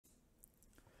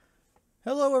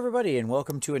Hello, everybody, and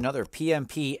welcome to another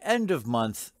PMP end of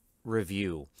month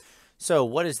review. So,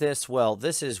 what is this? Well,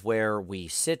 this is where we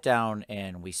sit down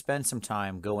and we spend some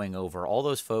time going over all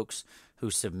those folks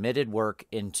who submitted work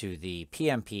into the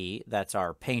PMP, that's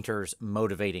our Painters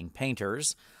Motivating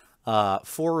Painters,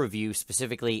 for review,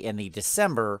 specifically in the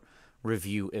December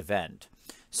review event.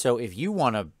 So if you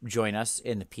want to join us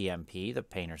in the PMP, the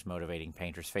Painters Motivating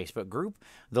Painters Facebook group,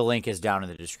 the link is down in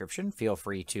the description. Feel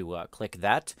free to click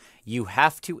that. You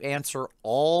have to answer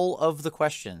all of the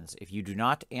questions. If you do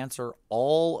not answer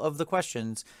all of the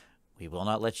questions, we will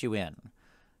not let you in.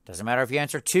 Doesn't matter if you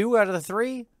answer 2 out of the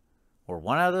 3 or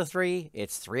 1 out of the 3.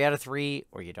 It's 3 out of 3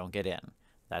 or you don't get in.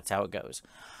 That's how it goes.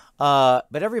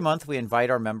 But every month we invite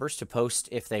our members to post,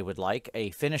 if they would like,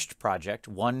 a finished project,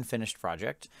 one finished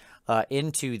project,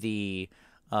 into the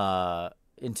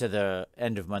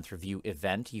end of month review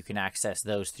event. You can access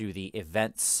those through the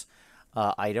events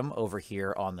item over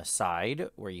here on the side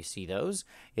where you see those.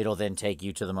 It'll then take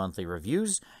you to the monthly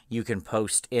reviews. You can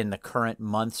post in the current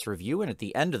month's review, and at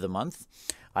the end of the month,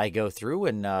 I go through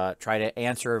and try to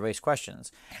answer everybody's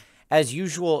questions. As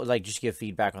usual, like, just give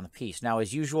feedback on the piece. Now,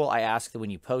 as usual, I ask that when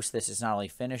you post this, it's not only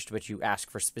finished, but you ask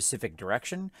for specific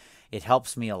direction. It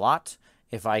helps me a lot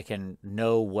if I can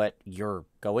know what you're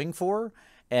going for,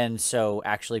 and so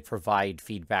actually provide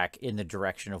feedback in the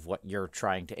direction of what you're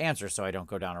trying to answer, so I don't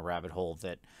go down a rabbit hole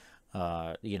that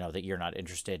that you're not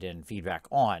interested in feedback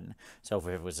on. So if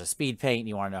it was a speed paint and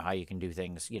you want to know how you can do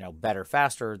things, better,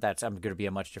 faster, that's going to be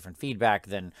a much different feedback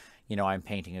than, I'm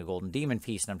painting a golden demon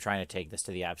piece and I'm trying to take this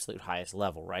to the absolute highest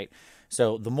level, right?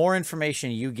 So the more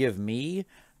information you give me,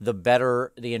 the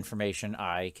better the information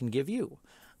I can give you.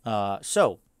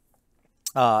 Also,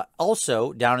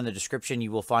 down in the description,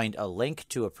 you will find a link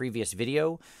to a previous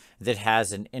video that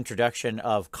has an introduction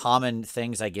of common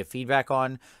things I give feedback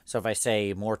on. So if I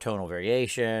say more tonal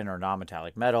variation or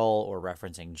non-metallic metal or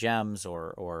referencing gems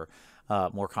or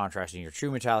more contrast in your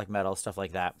true metallic metal, stuff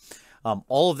like that.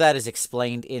 All of that is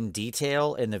explained in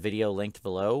detail in the video linked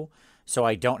below, so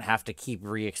I don't have to keep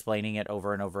re-explaining it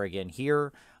over and over again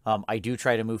here. I do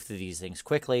try to move through these things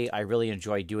quickly. I really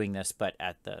enjoy doing this, but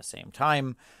at the same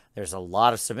time, there's a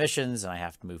lot of submissions, and I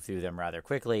have to move through them rather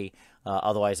quickly.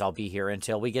 Otherwise, I'll be here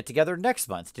until we get together next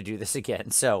month to do this again.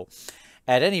 So,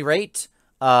 at any rate,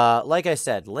 like I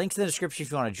said, links in the description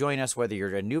if you want to join us, whether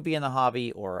you're a newbie in the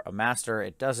hobby or a master.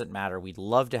 It doesn't matter. We'd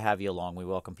love to have you along. We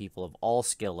welcome people of all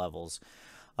skill levels.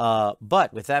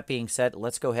 But with that being said,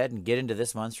 let's go ahead and get into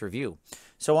this month's review.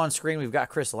 So on screen, we've got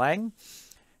Chris Lang.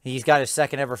 He's got his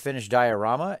second ever finished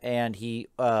diorama, and he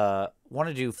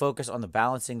wanted to focus on the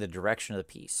balancing the direction of the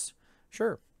piece.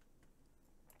 Sure.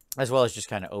 As well as just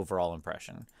kind of overall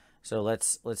impression. So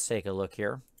let's take a look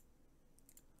here.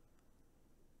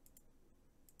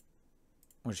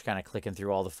 We're just kind of clicking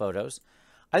through all the photos.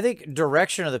 I think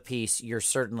direction of the piece, you're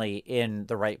certainly in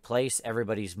the right place.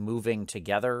 Everybody's moving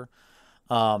together.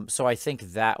 So I think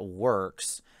that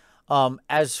works.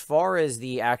 As far as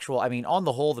the actual, on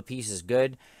the whole, the piece is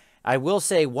good. I will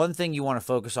say one thing you want to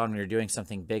focus on when you're doing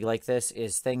something big like this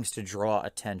is things to draw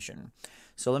attention.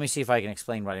 So let me see if I can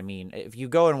explain what I mean. If you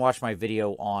go and watch my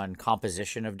video on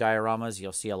composition of dioramas,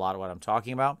 you'll see a lot of what I'm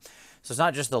talking about. So it's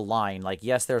not just the line. Like,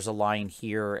 yes, there's a line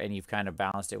here, and you've kind of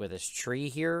balanced it with this tree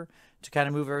here to kind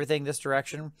of move everything this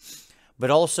direction.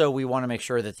 But also, we want to make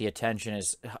sure that the attention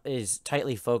is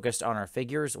tightly focused on our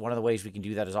figures. One of the ways we can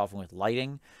do that is often with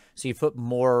lighting. So you put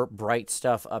more bright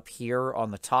stuff up here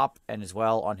on the top and as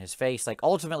well on his face. Like,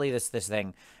 ultimately,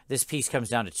 this piece comes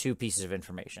down to 2 pieces of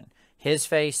information. His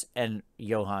face and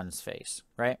Johann's face,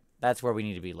 right? That's where we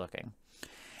need to be looking.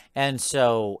 And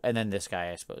then this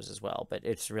guy, I suppose, as well. But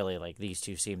it's really like these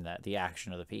two seem the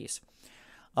action of the piece.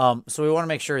 So we want to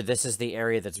make sure this is the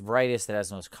area that's brightest, that has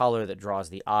the most color, that draws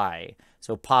the eye.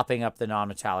 So popping up the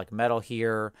non-metallic metal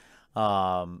here,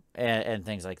 and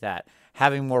things like that.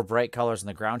 Having more bright colors on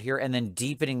the ground here, and then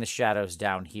deepening the shadows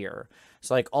down here.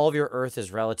 So like all of your earth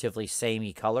is relatively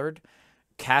samey colored.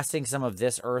 Casting some of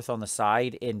this earth on the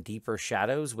side in deeper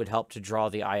shadows would help to draw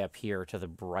the eye up here to the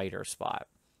brighter spot.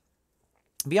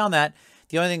 Beyond that,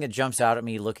 the only thing that jumps out at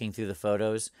me looking through the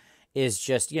photos is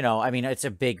just, it's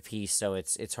a big piece, so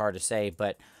it's hard to say,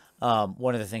 but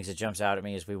one of the things that jumps out at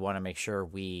me is we want to make sure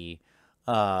we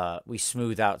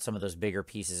smooth out some of those bigger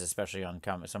pieces, especially on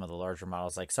some of the larger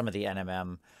models, like some of the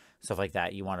NMM, stuff like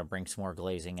that. You want to bring some more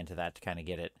glazing into that to kind of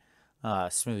get it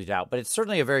smoothed out. But it's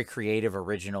certainly a very creative,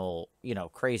 original,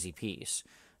 crazy piece.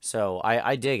 So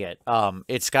I dig it.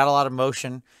 It's got a lot of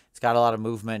motion. It's got a lot of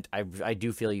movement. I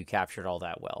do feel you captured all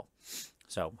that well.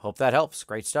 So hope that helps.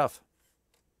 Great stuff.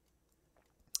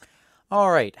 All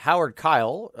right, Howard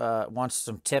Kyle wants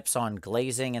some tips on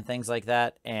glazing and things like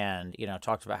that, and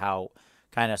talked about how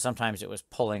kind of sometimes it was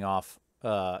pulling off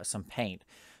some paint.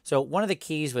 So one of the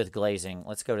keys with glazing,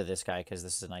 let's go to this guy because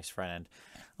this is a nice front end.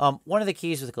 One of the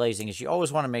keys with glazing is you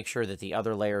always want to make sure that the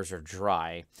other layers are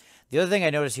dry. The other thing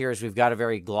I notice here is we've got a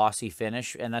very glossy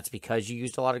finish, and that's because you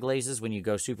used a lot of glazes. When you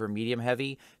go super medium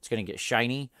heavy, it's going to get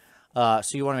shiny. So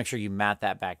you want to make sure you mat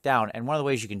that back down. And one of the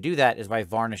ways you can do that is by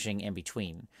varnishing in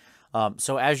between.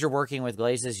 So as you're working with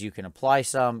glazes, you can apply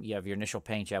some. You have your initial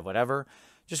paint, you have whatever.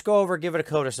 Just go over, give it a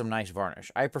coat of some nice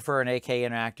varnish. I prefer an AK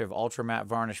Interactive Ultra Matte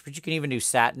varnish, but you can even do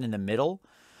satin in the middle.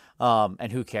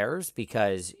 And who cares?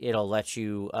 Because it'll let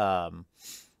you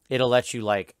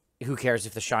like, who cares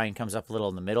if the shine comes up a little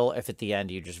in the middle, if at the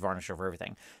end you just varnish over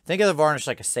everything. Think of the varnish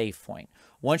like a save point.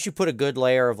 Once you put a good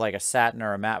layer of like a satin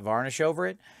or a matte varnish over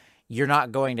it, you're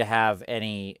not going to have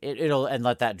any, and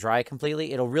let that dry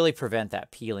completely. It'll really prevent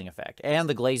that peeling effect. And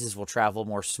the glazes will travel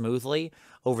more smoothly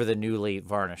over the newly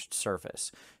varnished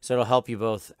surface. So it'll help you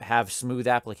both have smooth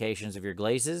applications of your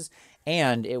glazes,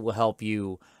 and it will help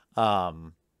you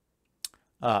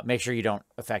make sure you don't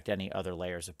affect any other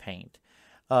layers of paint.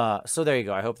 So there you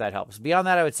go. I hope that helps. Beyond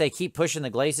that, I would say keep pushing the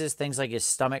glazes. Things like his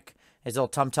stomach, his little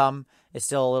tum-tum is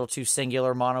still a little too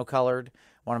singular monocolored.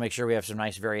 Want to make sure we have some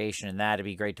nice variation in that. It'd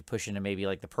be great to push into maybe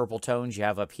like the purple tones you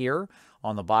have up here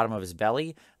on the bottom of his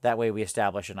belly. That way we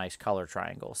establish a nice color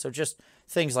triangle. So just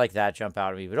things like that jump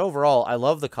out at me. But overall, I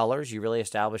love the colors. You really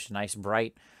established a nice,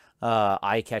 bright,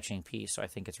 eye-catching piece. So I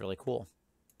think it's really cool.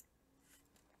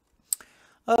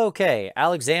 Okay,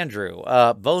 Alexandru.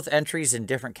 Both entries in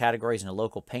different categories in a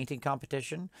local painting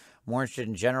competition. More interested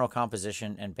in general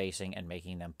composition and basing and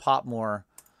making them pop more.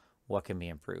 What can be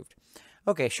improved?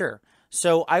 Okay, sure.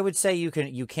 So I would say you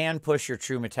can push your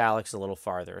true metallics a little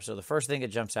farther. So the first thing that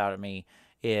jumps out at me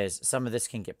is some of this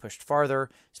can get pushed farther,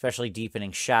 especially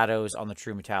deepening shadows on the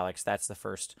true metallics. That's the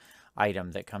first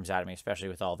item that comes out at me, especially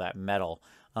with all that metal.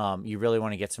 You really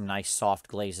want to get some nice soft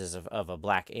glazes of a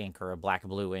black ink or a black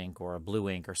blue ink or a blue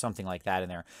ink or something like that in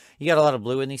there. You got a lot of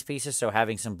blue in these pieces, so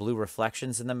having some blue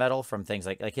reflections in the metal from things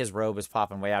like his robe is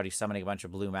popping way out. He's summoning a bunch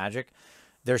of blue magic.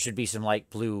 There should be some light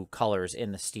blue colors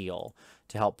in the steel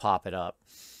to help pop it up.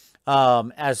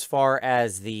 As far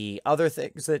as the other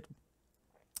things that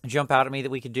jump out at me that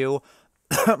we could do,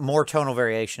 more tonal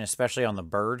variation, especially on the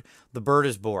bird. The bird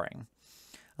is boring.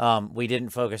 We didn't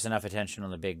focus enough attention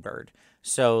on the big bird.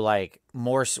 So like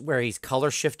more where he's color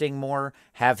shifting more,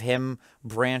 have him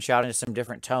branch out into some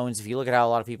different tones. If you look at how a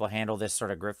lot of people handle this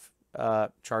sort of griff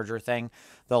charger thing,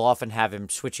 they'll often have him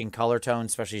switching color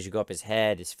tones, especially as you go up his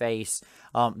head, his face,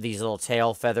 these little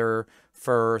tail feather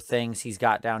fur things he's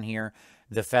got down here,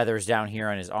 the feathers down here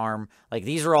on his arm. Like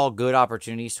these are all good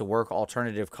opportunities to work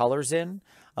alternative colors in.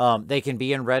 They can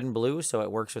be in red and blue, so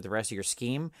it works with the rest of your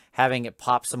scheme. Having it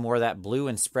pop some more of that blue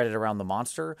and spread it around the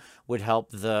monster would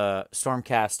help the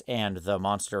Stormcast and the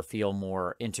monster feel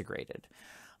more integrated.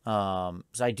 So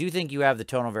I do think you have the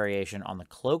tonal variation on the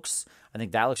cloaks. I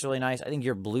think that looks really nice. I think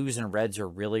your blues and reds are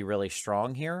really, really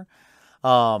strong here.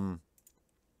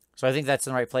 So I think that's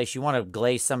in the right place. You want to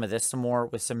glaze some of this some more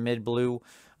with some mid blue.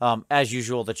 As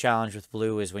usual, the challenge with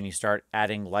blue is when you start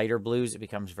adding lighter blues, it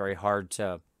becomes very hard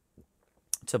to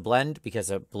blend because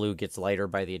a blue gets lighter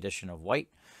by the addition of white.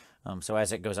 So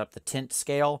as it goes up the tint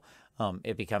scale,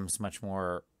 it becomes much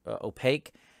more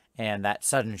opaque. And that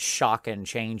sudden shock and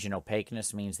change in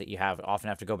opaqueness means that you often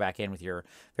have to go back in with your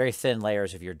very thin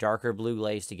layers of your darker blue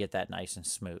glaze to get that nice and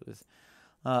smooth.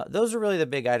 Those are really the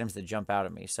big items that jump out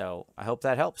at me. So I hope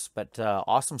that helps. But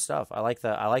awesome stuff. I like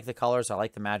the colors. I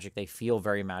like the magic. They feel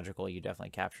very magical. You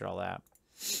definitely captured all that.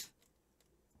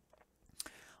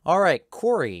 All right,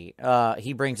 Corey.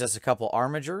 He brings us a couple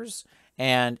armatures,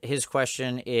 and his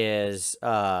question is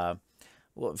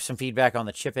some feedback on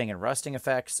the chipping and rusting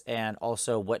effects, and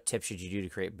also what tips should you do to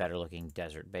create better looking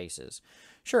desert bases.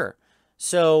 Sure.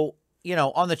 So,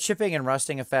 on the chipping and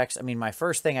rusting effects, I mean, my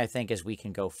first thing I think is we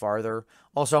can go farther.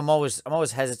 Also, I'm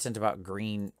always hesitant about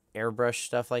green airbrush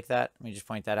stuff like that. Let me just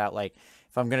point that out. Like,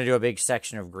 if I'm going to do a big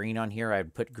section of green on here,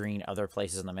 I'd put green other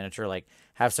places in the miniature, like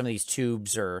have some of these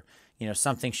tubes or,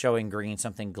 something showing green,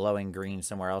 something glowing green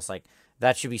somewhere else. Like,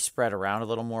 that should be spread around a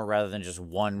little more rather than just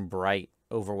one bright,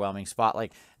 overwhelming spot.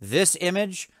 Like, this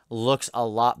image looks a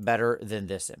lot better than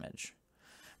this image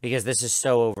because this is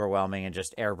so overwhelming and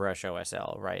just airbrush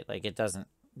OSL, right? Like, it doesn't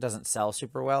sell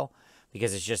super well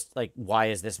because it's just like, why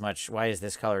is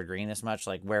this color green this much?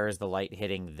 Like, where is the light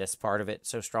hitting this part of it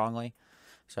so strongly?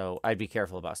 So I'd be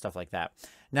careful about stuff like that.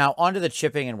 Now, onto the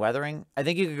chipping and weathering. I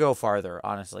think you could go farther,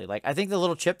 honestly. Like, I think the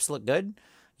little chips look good.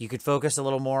 You could focus a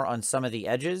little more on some of the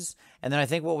edges. And then I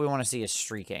think what we want to see is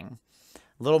streaking.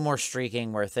 A little more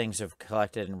streaking where things have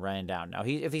collected and rained down. Now,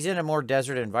 if he's in a more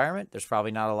desert environment, there's probably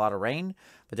not a lot of rain,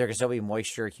 but there can still be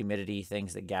moisture, humidity,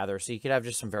 things that gather. So you could have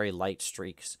just some very light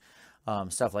streaks,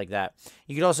 stuff like that.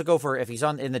 You could also go for, if he's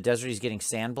in the desert, he's getting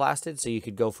sand blasted. So you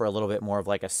could go for a little bit more of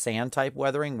like a sand type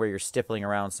weathering where you're stippling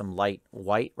around some light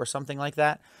white or something like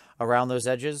that around those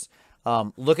edges.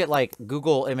 Look at like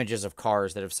Google images of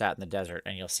cars that have sat in the desert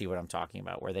and you'll see what I'm talking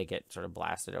about, where they get sort of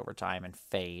blasted over time and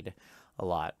fade a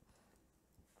lot.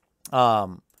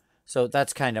 So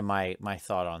that's kind of my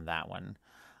thought on that one.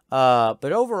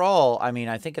 But overall, I mean,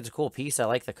 I think it's a cool piece. I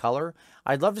like the color.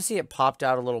 I'd love to see it popped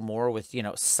out a little more with, you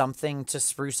know, something to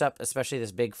spruce up, especially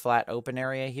this big flat open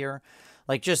area here.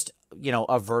 Like just, you know,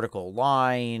 a vertical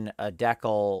line, a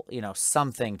decal, you know,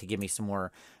 something to give me some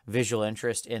more visual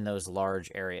interest in those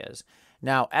large areas.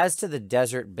 Now, as to the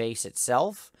desert base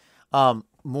itself,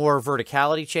 more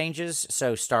verticality changes.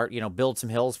 So start, you know, build some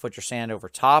hills, put your sand over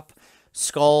top.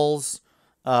 Skulls,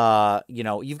 you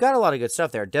know, you've got a lot of good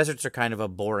stuff there. Deserts are kind of a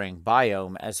boring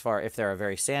biome as far if they're a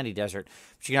very sandy desert,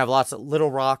 but you can have lots of little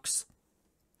rocks,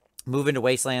 move into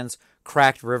wastelands,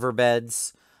 cracked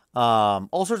riverbeds,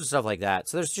 all sorts of stuff like that.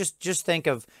 So there's just think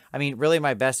of, I mean, really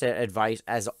my best advice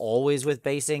as always with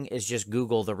basing is just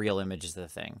Google the real images of the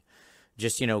thing.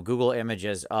 Just, you know, Google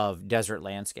images of desert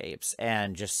landscapes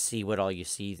and just see what all you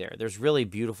see there. There's really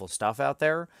beautiful stuff out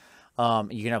there.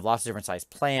 You can have lots of different size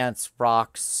plants,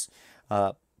 rocks,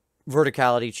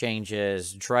 verticality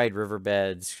changes, dried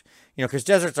riverbeds, you know, because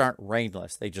deserts aren't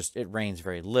rainless. It rains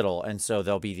very little. And so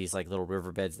there'll be these like little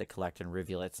riverbeds that collect in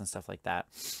rivulets and stuff like that,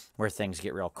 where things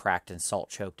get real cracked and salt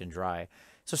choked and dry.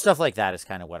 So stuff like that is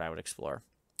kind of what I would explore.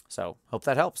 So hope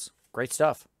that helps. Great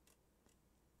stuff.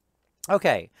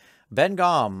 Okay. Ben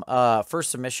Gom,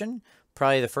 first submission,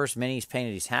 probably the first mini he's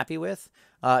painted he's happy with.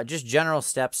 Just general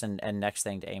steps and next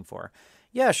thing to aim for.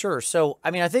 Yeah, sure. So,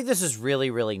 I mean, I think this is really,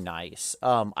 really nice.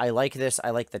 I like this. I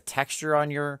like the texture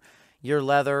on your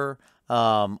leather.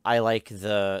 I like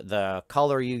the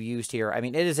color you used here. I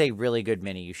mean, it is a really good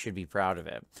mini. You should be proud of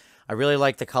it. I really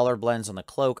like the color blends on the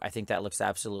cloak. I think that looks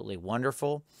absolutely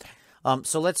wonderful.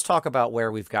 So let's talk about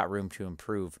where we've got room to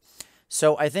improve.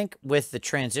 So I think with the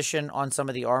transition on some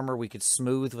of the armor, we could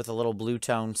smooth with a little blue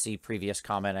tone. See previous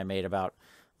comment I made about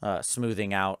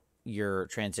smoothing out your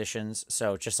transitions.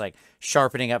 So just like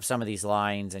sharpening up some of these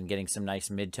lines and getting some nice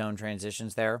mid-tone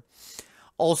transitions there.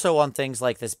 Also on things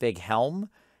like this big helm,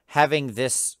 having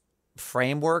this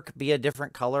framework be a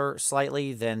different color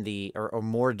slightly than or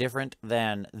more different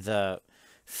than the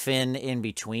fin in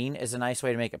between is a nice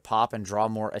way to make it pop and draw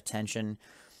more attention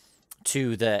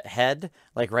to the head.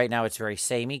 Like right now it's very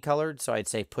samey colored, so I'd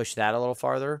say push that a little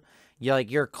farther. You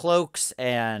like your cloaks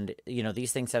and, you know,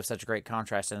 these things have such great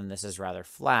contrast, and this is rather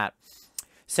flat.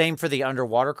 Same for the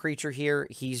underwater creature here.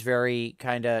 He's very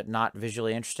kind of not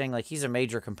visually interesting. Like he's a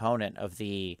major component of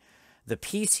the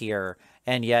piece here,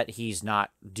 and yet he's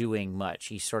not doing much.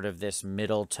 He's sort of this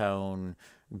middle tone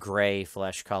gray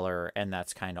flesh color, and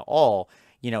that's kind of all.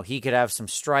 You know, he could have some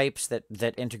stripes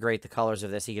that integrate the colors of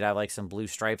this. He could have like some blue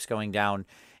stripes going down.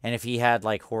 And if he had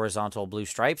like horizontal blue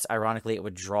stripes, ironically, it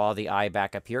would draw the eye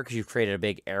back up here because you've created a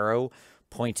big arrow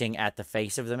pointing at the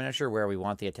face of the miniature where we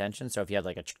want the attention. So if you had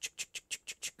like a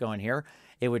going here,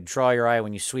 it would draw your eye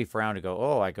when you sweep around to go,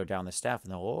 oh, I go down the staff,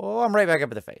 and then, oh, I'm right back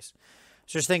up at the face.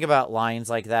 So just think about lines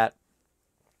like that.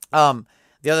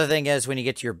 The other thing is when you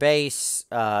get to your base,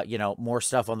 you know, more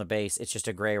stuff on the base. It's just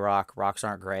a gray rock. Rocks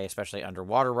aren't gray, especially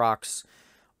underwater rocks.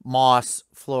 Moss,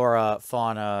 flora,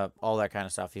 fauna, all that kind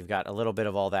of stuff. You've got a little bit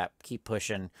of all that. Keep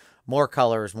pushing. More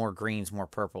colors, more greens, more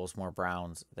purples, more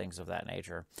browns, things of that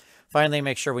nature. Finally,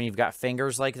 make sure when you've got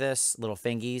fingers like this, little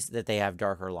fingies, that they have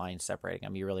darker lines separating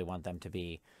them. You really want them to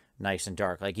be nice and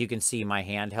dark. Like you can see my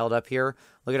hand held up here.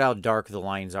 Look at how dark the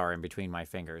lines are in between my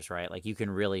fingers, right? Like you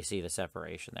can really see the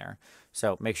separation there.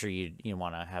 So make sure you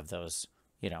want to have those,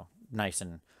 you know, nice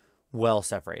and well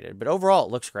separated. But overall,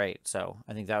 it looks great. So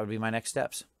I think that would be my next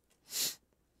steps.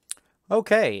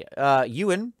 Okay,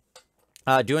 Ewan,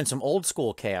 doing some old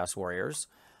school Chaos Warriors.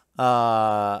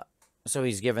 So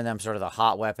he's giving them sort of the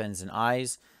hot weapons and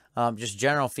eyes. Just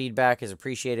general feedback is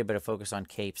appreciated, but a focus on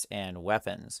capes and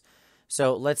weapons.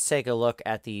 So let's take a look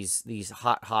at these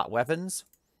hot weapons.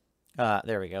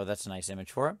 There we go. That's a nice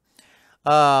image for it.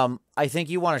 I think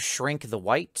you want to shrink the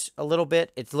white a little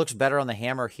bit. It looks better on the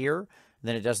hammer here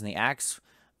than it does in the axe.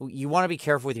 You want to be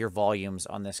careful with your volumes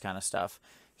on this kind of stuff.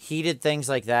 Heated things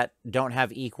like that don't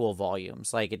have equal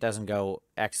volumes. Like it doesn't go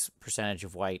X percentage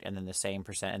of white and then the same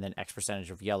percent and then X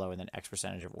percentage of yellow and then X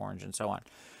percentage of orange and so on.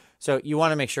 So you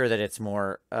want to make sure that it's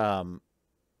more,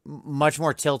 much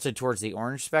more tilted towards the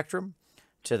orange spectrum,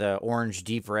 to the orange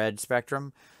deep red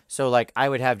spectrum. So like I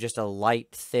would have just a light,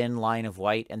 thin line of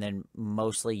white and then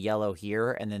mostly yellow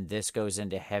here. And then this goes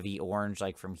into heavy orange,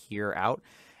 like from here out,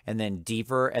 and then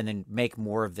deeper, and then make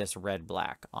more of this red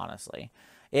black, honestly.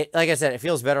 It, like I said, it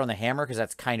feels better on the hammer because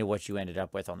that's kind of what you ended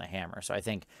up with on the hammer. So I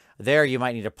think there you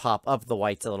might need to pop up the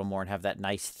whites a little more and have that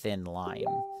nice thin line.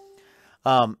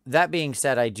 That being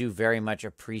said, I do very much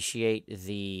appreciate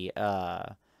the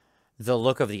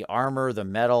look of the armor, the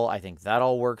metal. I think that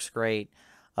all works great.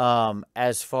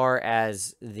 As far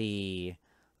as the,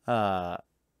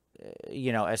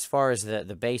 as far as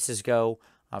the bases go,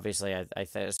 obviously I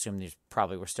assume these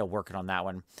probably we're still working on that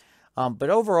one.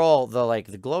 But overall,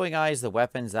 the glowing eyes, the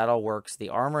weapons, that all works. The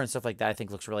armor and stuff like that I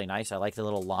think looks really nice. I like the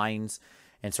little lines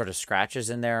and sort of scratches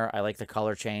in there. I like the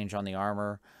color change on the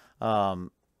armor.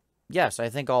 Yes, I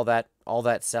think all that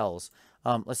sells.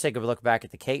 Let's take a look back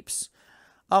at the capes.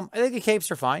 I think the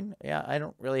capes are fine. Yeah, I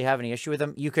don't really have any issue with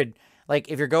them. You could, like,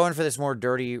 if you're going for this more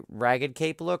dirty, ragged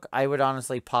cape look, I would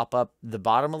honestly pop up the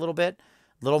bottom a little bit.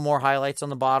 A little more highlights on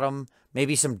the bottom.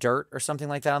 Maybe some dirt or something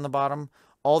like that on the bottom.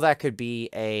 All that could be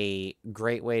a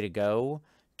great way to go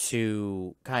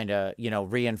to kind of,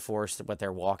 reinforce what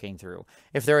they're walking through.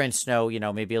 If they're in snow,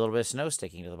 maybe a little bit of snow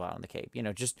sticking to the bottom of the cape.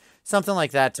 Just something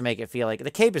like that to make it feel like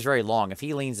the cape is very long. If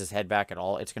he leans his head back at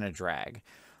all, it's going to drag.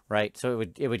 Right, so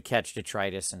it would catch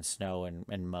detritus and snow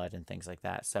and mud and things like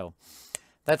that. So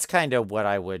that's kind of what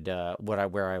I would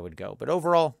where I would go. But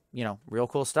overall, real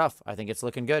cool stuff. I think it's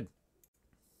looking good.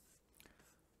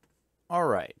 All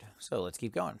right, so let's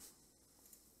keep going.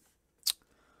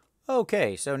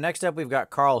 Okay, so next up we've got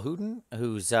Carl Hooten,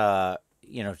 who's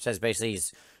says basically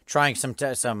he's trying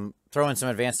throwing some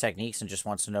advanced techniques and just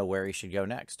wants to know where he should go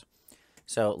next.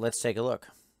 So let's take a look.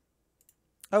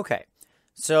 Okay,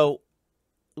 so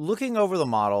looking over the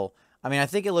model, I mean, I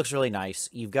think it looks really nice.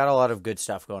 You've got a lot of good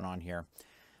stuff going on here.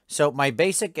 So my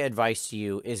basic advice to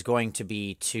you is going to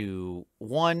be to,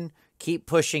 1, keep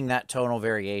pushing that tonal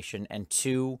variation, and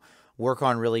 2, work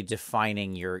on really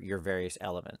defining your various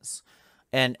elements.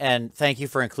 And thank you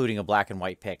for including a black and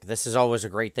white pick. This is always a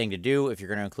great thing to do. If you're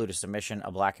going to include a submission,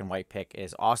 a black and white pick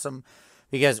is awesome.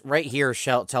 Because right here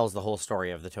tells the whole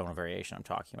story of the tonal variation I'm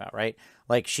talking about, right?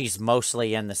 Like, she's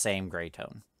mostly in the same gray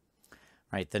tone.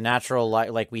 Right, the natural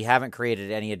light, like we haven't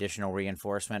created any additional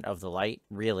reinforcement of the light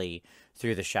really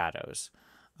through the shadows.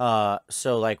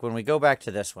 So like when we go back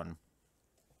to this one,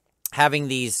 having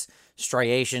these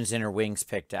striations in her wings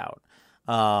picked out,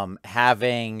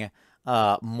 having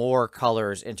more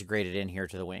colors integrated in here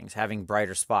to the wings, having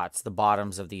brighter spots, the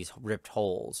bottoms of these ripped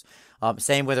holes.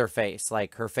 Same with her face.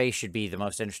 Like her face should be the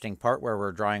most interesting part where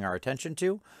we're drawing our attention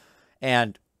to,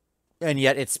 and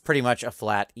yet it's pretty much a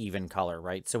flat, even color,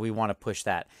 right? So we want to push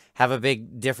that. Have a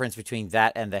big difference between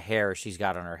that and the hair she's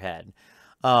got on her head.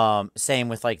 Same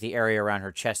with like the area around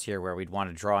her chest here where we'd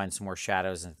want to draw in some more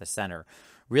shadows into the center.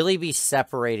 Really be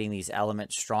separating these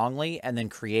elements strongly and then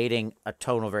creating a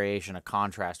tonal variation, a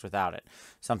contrast without it.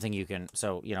 Something you can,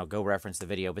 go reference the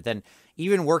video. But then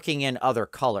even working in other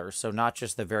colors, so not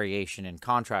just the variation in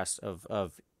contrast of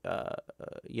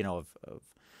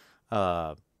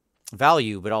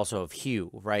value, but also of hue,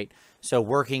 right? So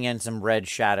working in some red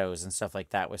shadows and stuff like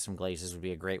that with some glazes would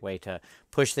be a great way to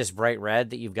push this bright red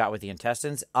that you've got with the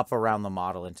intestines up around the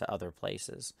model into other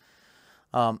places.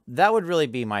 That would really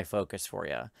be my focus for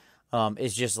you.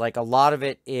 Is just like a lot of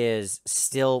it is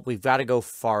still, we've got to go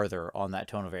farther on that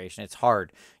tonal variation. It's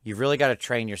hard. You've really got to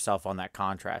train yourself on that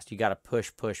contrast. You got to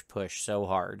push so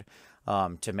hard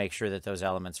to make sure that those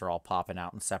elements are all popping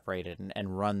out and separated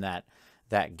and run that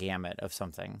gamut of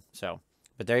something. So,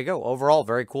 but there you go. Overall,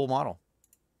 very cool model.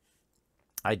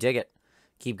 I dig it.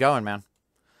 Keep going, man.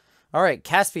 All right,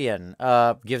 Caspian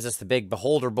gives us the big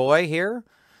beholder boy here.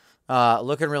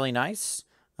 Looking really nice.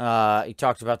 He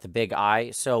talked about the big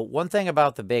eye. So one thing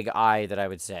about the big eye that I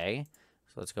would say,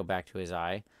 so let's go back to his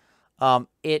eye.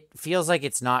 It feels like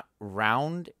it's not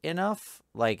round enough,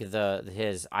 like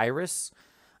his iris.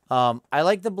 I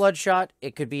like the bloodshot.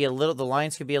 It could be the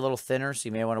lines could be a little thinner, so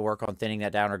you may want to work on thinning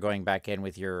that down or going back in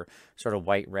with your sort of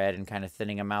white red and kind of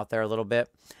thinning them out there a little bit.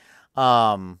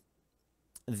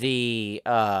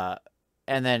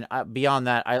 And then beyond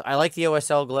that, I like the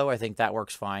OSL glow. I think that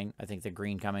works fine. I think the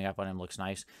green coming up on him looks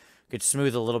nice. Could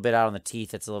smooth a little bit out on the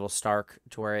teeth. It's a little stark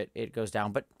to where it goes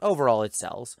down, but overall it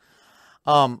sells.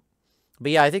 But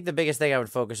yeah, I think the biggest thing I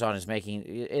would focus on is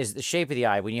the shape of the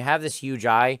eye. When you have this huge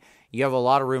eye, you have a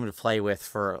lot of room to play with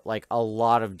for like a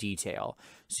lot of detail.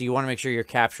 So you want to make sure you're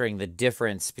capturing the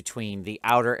difference between the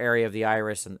outer area of the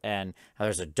iris and how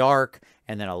there's a dark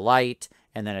and then a light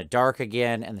and then a dark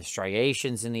again, and the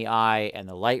striations in the eye and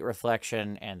the light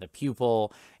reflection and the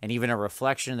pupil and even a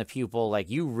reflection in the pupil. Like,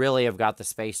 you really have got the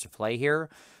space to play here.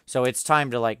 So it's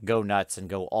time to like go nuts and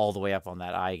go all the way up on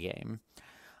that eye game.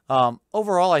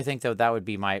 Overall, I think that would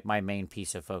be my main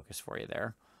piece of focus for you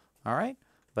there. All right.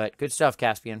 But good stuff,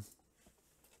 Caspian.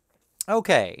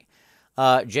 Okay.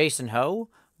 Jason Ho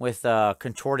with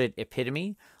Contorted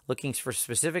Epitome, looking for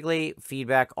specifically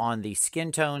feedback on the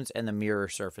skin tones and the mirror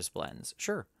surface blends.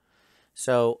 Sure.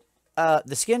 So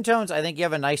the skin tones, I think you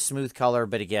have a nice smooth color,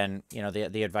 but again, you know,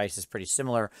 the advice is pretty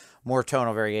similar. More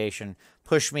tonal variation.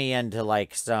 Push me into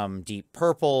like some deep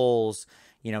purples,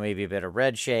 you know, maybe a bit of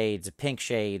red shades, pink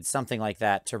shades, something like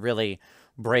that to really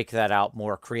break that out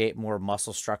more, create more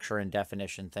muscle structure and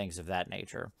definition, things of that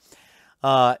nature.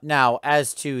 Now,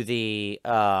 as to the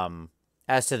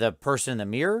person in the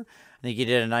mirror, I think you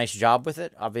did a nice job with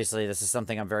it. Obviously, this is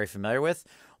something I'm very familiar with.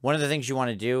 One of the things you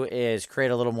want to do is create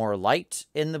a little more light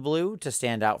in the blue to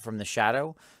stand out from the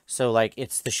shadow. So, like,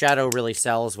 the shadow really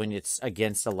sells when it's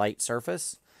against a light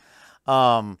surface.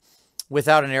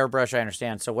 Without an airbrush, I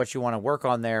understand. So what you want to work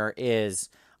on there is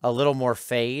a little more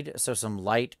fade. So some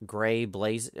light gray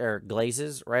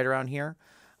glazes right around here.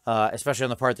 Especially on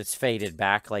the part that's faded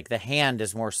back. Like, the hand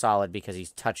is more solid because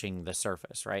he's touching the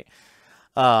surface, right?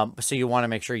 So you want to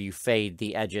make sure you fade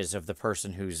the edges of the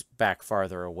person who's back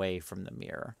farther away from the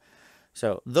mirror.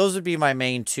 So those would be my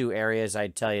main two areas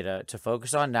I'd tell you to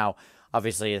focus on. Now,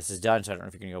 obviously, this is done, so I don't know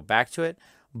if you're going to go back to it.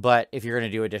 But if you're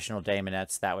going to do additional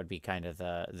daemonettes, that would be kind of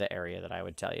the area that I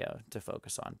would tell you to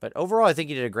focus on. But overall, I think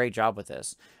you did a great job with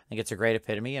this. I think it's a great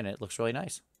epitome, and it looks really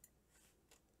nice.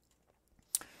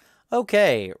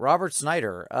 Okay, Robert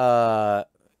Snyder.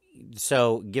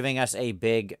 So giving us a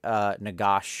big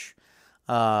Nagash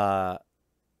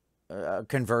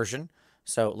conversion.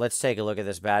 So let's take a look at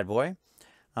this bad boy.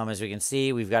 As we can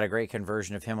see, we've got a great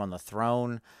conversion of him on the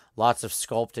throne. Lots of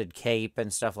sculpted cape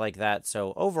and stuff like that.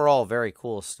 So overall, very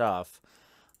cool stuff.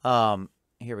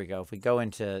 Here we go. If we go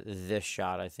into this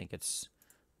shot, I think it's...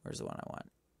 Where's the one I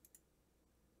want?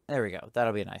 There we go.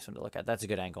 That'll be a nice one to look at. That's a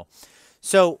good angle.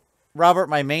 So, Robert,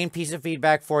 my main piece of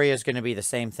feedback for you is going to be the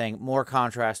same thing. More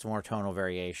contrast, more tonal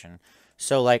variation.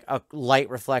 So, like, light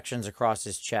reflections across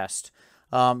his chest.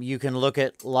 You can look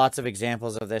at lots of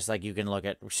examples of this. Like, you can look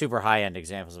at super high-end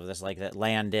examples of this, like that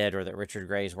Land did or that Richard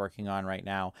Gray's working on right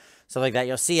now. So like that,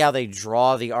 you'll see how they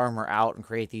draw the armor out and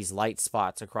create these light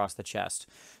spots across the chest.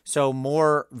 So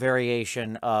more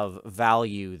variation of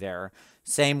value there.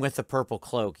 Same with the purple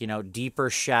cloak. You know, deeper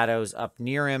shadows up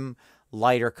near him,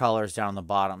 lighter colors down the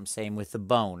bottom. Same with the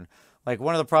bone. Like,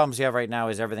 one of the problems you have right now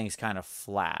is everything's kind of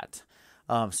flat.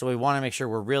 So we want to make sure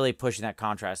we're really pushing that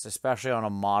contrast, especially on a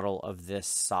model of this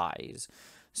size.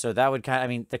 So that would I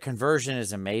mean, the conversion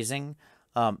is amazing.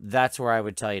 That's where I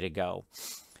would tell you to go.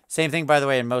 Same thing, by the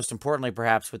way, and most importantly,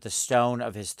 perhaps, with the stone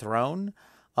of his throne.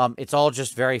 It's all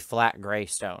just very flat gray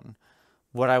stone.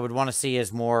 What I would want to see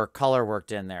is more color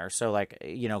worked in there. So, like,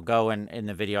 you know, go in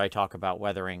the video I talk about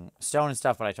weathering stone and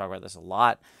stuff, but I talk about this a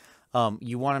lot.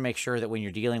 You want to make sure that when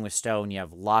you're dealing with stone, you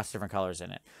have lots of different colors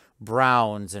in it.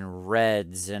 Browns and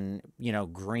reds and, you know,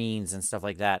 greens and stuff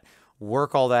like that.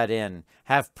 Work all that in.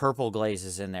 Have purple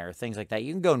glazes in there, things like that.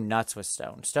 You can go nuts with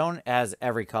stone. Stone has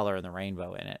every color in the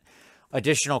rainbow in it.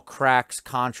 Additional cracks,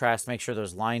 contrast, make sure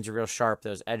those lines are real sharp,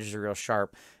 those edges are real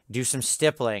sharp. Do some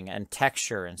stippling and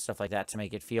texture and stuff like that to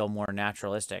make it feel more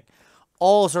naturalistic.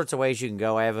 All sorts of ways you can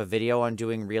go. I have a video on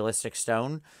doing realistic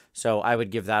stone, so I would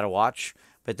give that a watch.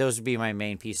 But those would be my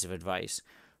main piece of advice.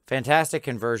 Fantastic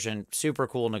conversion. Super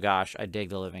cool Nagash. I dig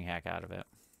the living heck out of it.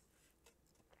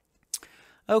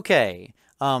 Okay.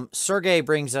 Sergey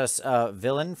brings us a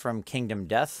villain from Kingdom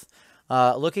Death.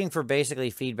 Looking for basically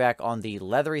feedback on the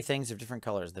leathery things of different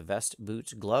colors. The vest,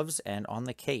 boots, gloves, and on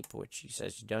the cape, which he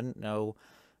says he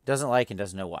doesn't like and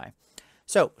doesn't know why.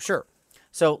 So, sure.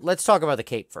 So, let's talk about the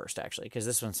cape first, actually, because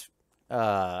this one's...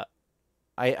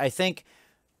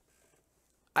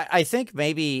 I think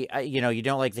maybe, you know, you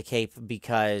don't like the cape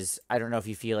because I don't know if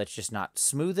you feel it's just not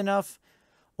smooth enough,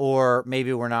 or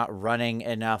maybe we're not running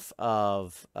enough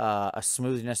of a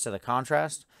smoothness to the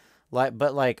contrast.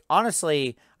 But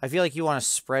honestly, I feel like you want to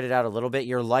spread it out a little bit.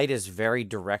 Your light is very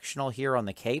directional here on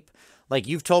the cape. Like,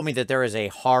 you've told me that there is a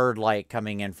hard light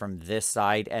coming in from this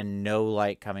side and no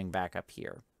light coming back up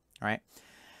here, right?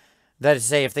 That is to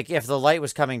say, if the light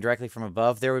was coming directly from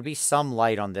above, there would be some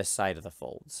light on this side of the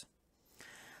folds.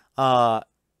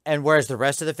 And whereas the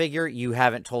rest of the figure, you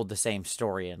haven't told the same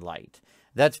story in light.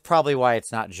 That's probably why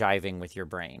it's not jiving with your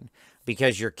brain.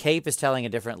 because your cape is telling a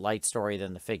different light story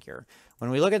than the figure.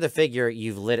 When we look at the figure,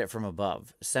 you've lit it from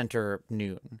above, center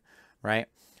noon, right?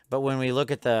 But when we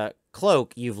look at the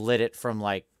cloak, you've lit it from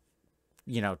like,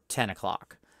 10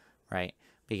 o'clock, right?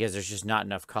 Because there's just not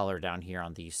enough color down here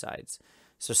on these sides.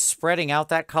 So spreading out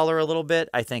that color a little bit,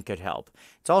 I think could help.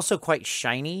 It's also quite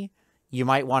shiny. You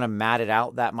might want to matte it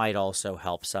out. That might also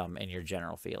help some in your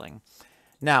general feeling.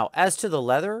 Now, as to the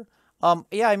leather,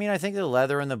 yeah, I mean, I think the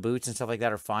leather and the boots and stuff like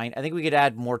that are fine. I think we could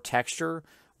add more texture,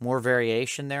 more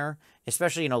variation there.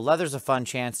 Especially, leather's a fun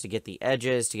chance to get the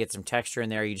edges, to get some texture in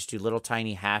there. You just do little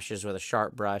tiny hashes with a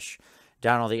sharp brush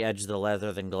down all the edges of the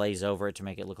leather, then glaze over it to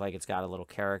make it look like it's got a little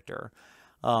character.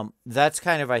 That's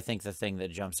kind of, I think, the thing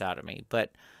that jumps out at me.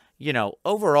 But,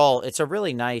 overall, it's a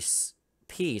really nice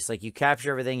piece. Like, you capture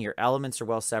everything. Your elements are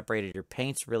well separated. Your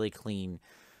paint's really clean.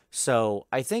 So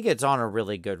I think it's on a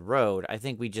really good road. I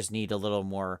think we just need a little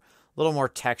more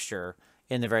texture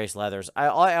in the various leathers.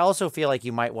 I also feel like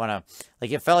you might want to,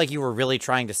 like, it felt like you were really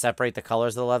trying to separate the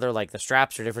colors of the leather. Like, the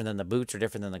straps are different than the boots are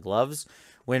different than the gloves,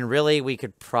 when really we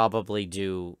could probably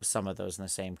do some of those in the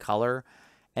same color.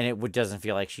 And it doesn't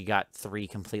feel like she got 3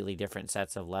 completely different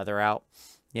sets of leather out,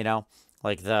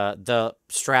 Like the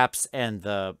straps and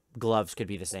the gloves could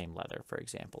be the same leather, for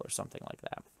example, or something like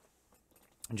that.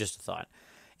 Just a thought.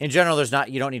 In general,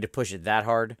 you don't need to push it that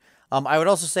hard. I would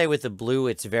also say with the blue,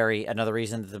 it's another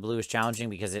reason that the blue is challenging,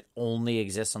 because it only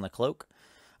exists on the cloak.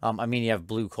 I mean, you have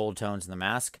blue cold tones in the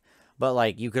mask, but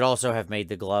like you could also have made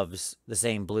the gloves the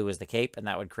same blue as the cape, and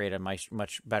that would create a much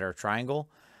better triangle.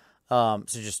 So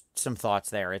just some thoughts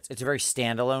there. It's a very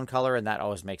standalone color, and that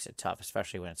always makes it tough,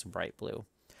 especially when it's a bright blue.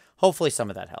 Hopefully some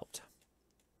of that helped.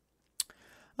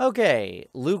 Okay,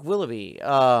 Luke Willoughby,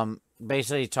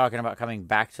 basically talking about coming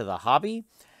back to the hobby.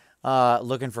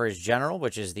 Looking for his general,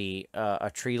 which is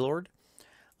a tree lord.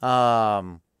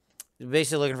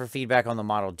 Basically looking for feedback on the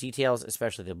model details,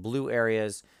 especially the blue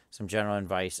areas, some general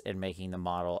advice in making the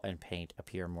model and paint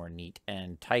appear more neat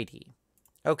and tidy.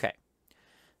 Okay,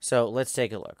 so let's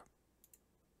take a look.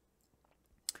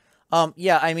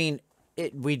 Yeah, I mean,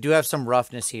 we do have some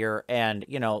roughness here, and,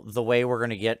 the way we're going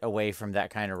to get away from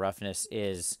that kind of roughness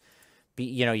is,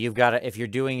 you've got to, if you're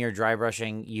doing your dry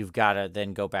brushing, you've got to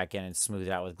then go back in and smooth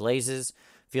it out with glazes.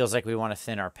 Feels like we want to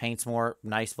thin our paints more.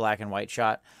 Nice black and white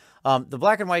shot. The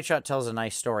black and white shot tells a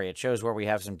nice story. It shows where we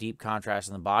have some deep contrast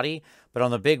in the body, but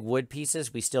on the big wood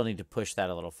pieces, we still need to push that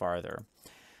a little farther.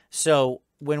 So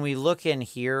when we look in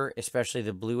here, especially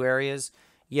the blue areas,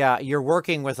 yeah, you're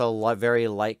working with a very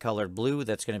light colored blue.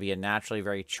 That's going to be a naturally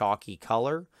very chalky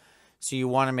color. So you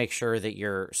want to make sure that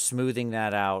you're smoothing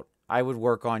that out. I would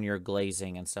work on your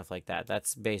glazing and stuff like that.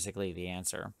 That's basically the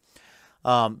answer.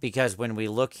 Because when we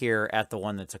look here at the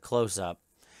one that's a close-up,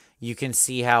 you can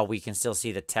see how we can still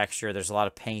see the texture. There's a lot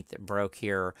of paint that broke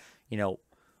here,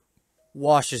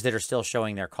 washes that are still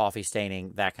showing their coffee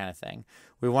staining, that kind of thing.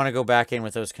 We want to go back in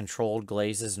with those controlled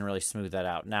glazes and really smooth that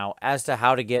out. Now, as to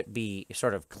how to be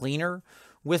sort of cleaner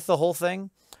with the whole thing,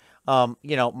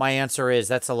 my answer is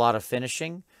that's a lot of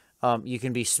finishing. You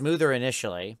can be smoother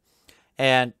initially,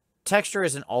 and texture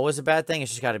isn't always a bad thing.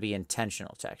 It's just got to be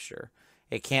intentional texture.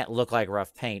 It can't look like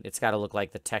rough paint. It's got to look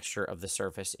like the texture of the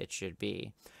surface it should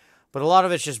be. But a lot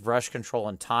of it's just brush control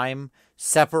and time.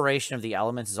 Separation of the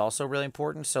elements is also really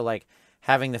important. So like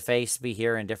having the face be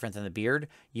here and different than the beard,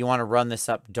 you want to run this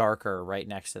up darker right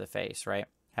next to the face, right?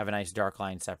 Have a nice dark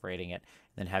line separating it,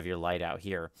 and then have your light out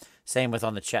here. Same with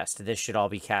on the chest. This should all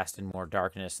be cast in more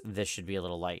darkness. This should be a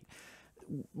little light.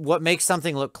 What makes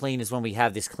something look clean is when we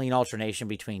have this clean alternation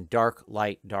between dark,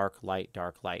 light, dark, light,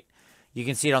 dark, light. You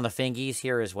can see it on the fingies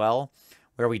here as well,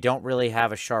 where we don't really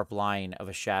have a sharp line of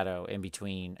a shadow in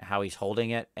between how he's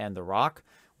holding it and the rock.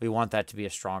 We want that to be a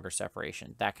stronger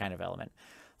separation, that kind of element.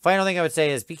 Final thing I would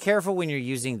say is be careful when you're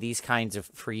using these kinds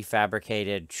of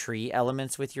prefabricated tree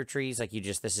elements with your trees. Like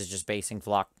this is just basing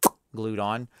flock glued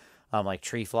on, like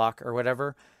tree flock or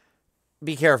whatever.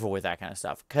 Be careful with that kind of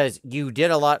stuff, because you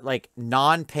did a lot, like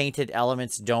non-painted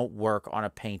elements don't work on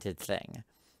a painted thing.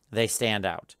 They stand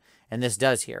out. And this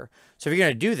does here. So if you're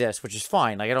going to do this, which is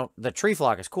fine, like the tree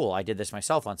flock is cool. I did this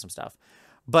myself on some stuff,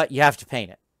 but you have to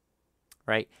paint it,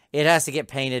 right? It has to get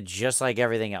painted just like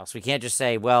everything else. We can't just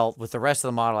say, well, with the rest of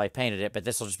the model, I painted it, but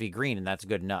this will just be green and that's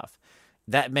good enough.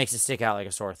 That makes it stick out like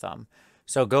a sore thumb.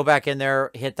 So go back in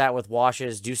there, hit that with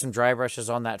washes, do some dry brushes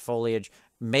on that foliage,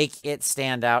 make it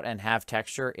stand out and have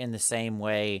texture in the same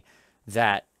way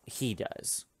that he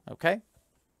does. Okay?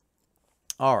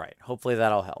 All right. Hopefully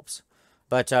that all helps.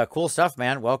 But cool stuff,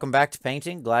 man. Welcome back to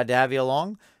painting. Glad to have you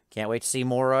along. Can't wait to see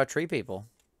more tree people.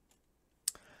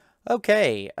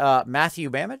 Okay, Matthew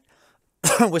Bammett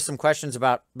with some questions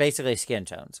about basically skin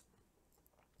tones.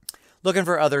 looking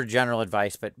for other general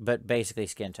advice, but basically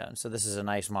skin tone. So this is a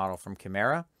nice model from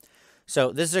Chimera.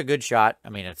 So this is a good shot. I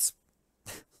mean, it's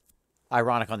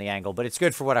ironic on the angle, but it's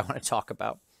good for what I want to talk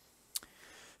about.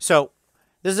 So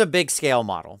this is a big scale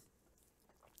model.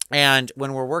 And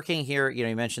when we're working here, you know,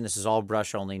 you mentioned this is all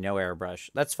brush only, no airbrush.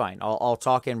 That's fine. I'll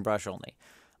talk in brush only.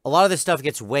 A lot of this stuff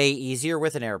gets way easier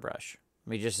with an airbrush.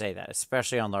 Let me just say that,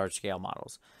 especially on large scale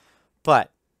models.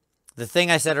 But the thing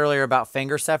I said earlier about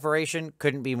finger separation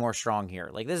couldn't be more strong here.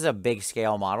 Like, this is a big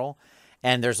scale model,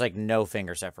 and there's like no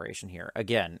finger separation here.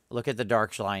 Again, look at the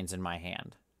dark lines in my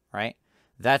hand, right?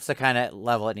 That's the kind of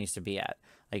level it needs to be at.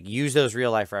 Like, use those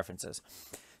real life references.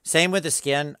 Same with the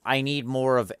skin. I need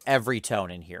more of every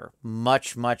tone in here.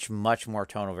 Much, much, much more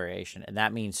tonal variation. And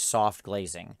that means soft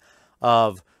glazing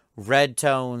of red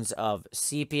tones, of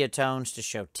sepia tones to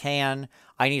show tan.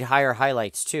 I need higher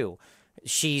highlights too.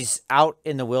 She's out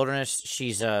in the wilderness.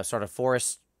 She's a sort of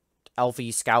forest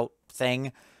elfy scout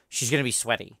thing. She's going to be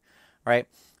sweaty, right?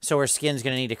 So her skin's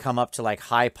going to need to come up to like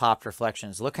high popped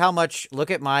reflections. Look how much,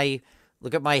 look at my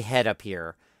head up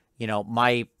here. You know,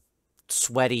 my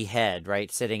sweaty head,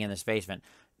 right, sitting in this basement.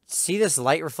 See this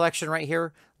light reflection right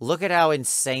here? Look at how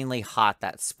insanely hot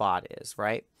that spot is,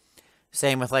 right?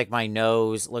 Same with like my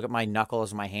nose. Look at my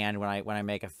knuckles, my hand when I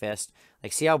make a fist.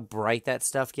 Like, see how bright that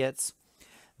stuff gets?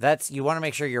 That's, you want to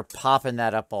make sure you're popping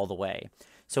that up all the way.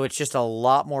 So it's just a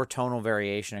lot more tonal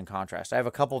variation and contrast. I have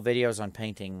a couple videos on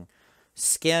painting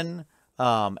skin,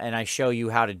 and I show you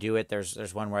how to do it.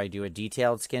 There's one where I do a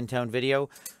detailed skin tone video.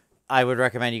 I would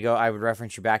recommend you go, I would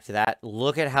reference you back to that.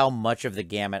 Look at how much of the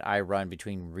gamut I run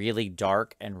between really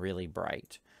dark and really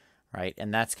bright, right?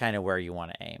 And that's kind of where you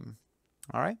want to aim.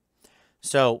 All right.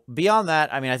 So beyond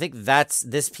that, I mean, I think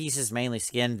this piece is mainly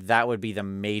skin. That would be the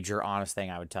major honest thing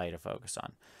I would tell you to focus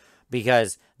on.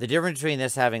 Because the difference between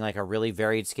this having like a really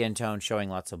varied skin tone, showing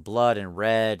lots of blood and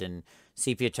red and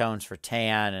sepia tones for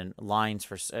tan and lines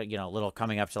for, you know, little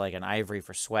coming up to like an ivory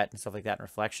for sweat and stuff like that and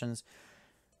reflections.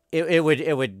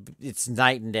 It's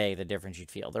night and day the difference you'd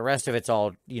feel. The rest of it's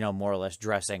all, you know, more or less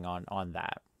dressing on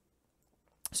that.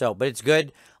 So, but it's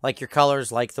good. Like your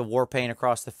colors, like the war paint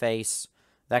across the face,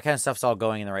 that kind of stuff's all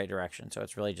going in the right direction. So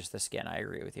it's really just the skin. I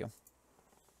agree with you.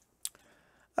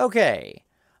 Okay.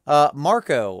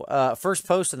 Marco, first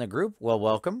post in the group. Well,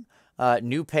 welcome.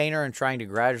 New painter and trying to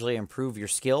gradually improve your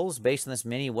skills. Based on this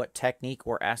mini, what technique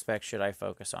or aspect should I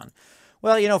focus on?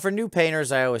 Well, you know, for new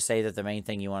painters, I always say that the main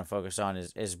thing you want to focus on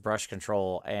is brush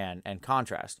control and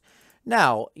contrast.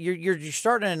 Now, you're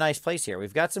starting in a nice place here.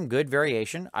 We've got some good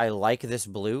variation. I like this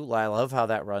blue. I love how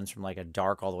that runs from like a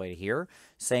dark all the way to here.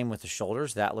 Same with the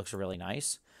shoulders. That looks really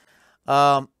nice.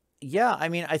 Yeah, I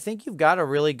mean, I think you've got a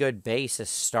really good basis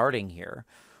starting here.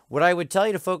 What I would tell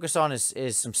you to focus on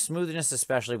is some smoothness,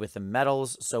 especially with the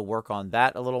metals. So work on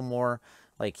that a little more.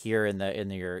 Like here in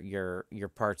your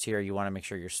parts here, you want to make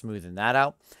sure you're smoothing that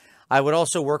out. I would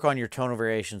also work on your tonal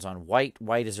variations on white.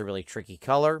 White is a really tricky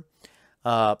color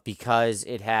because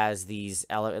it has these,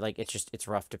 like it's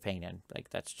rough to paint in. Like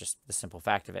that's just the simple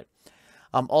fact of it.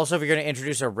 Also, if you're going to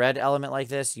introduce a red element like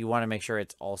this, you want to make sure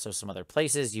it's also some other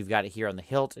places. You've got it here on the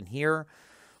hilt and here.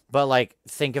 But like,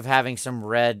 think of having some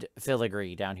red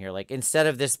filigree down here. Like instead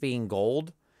of this being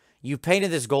gold, you painted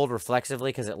this gold reflexively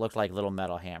because it looked like little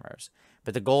metal hammers.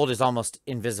 But the gold is almost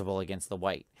invisible against the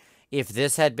white. If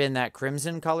this had been that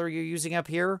crimson color you're using up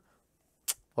here,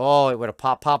 oh, it would have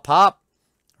pop, pop, pop,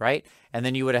 right? And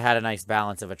then you would have had a nice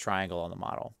balance of a triangle on the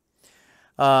model.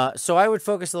 So I would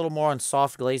focus a little more on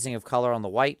soft glazing of color on the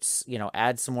whites, you know,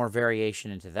 add some more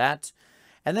variation into that.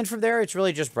 And then from there, it's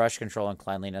really just brush control and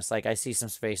cleanliness. Like I see some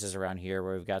spaces around here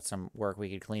where we've got some work we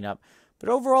could clean up. But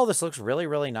overall, this looks really,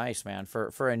 really nice, man.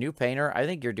 For a new painter, I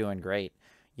think you're doing great.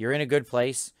 You're in a good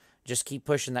place. Just keep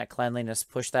pushing that cleanliness.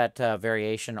 Push that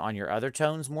variation on your other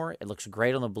tones more. It looks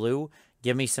great on the blue.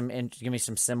 Give me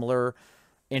some similar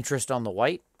interest on the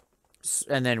white,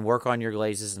 and then work on your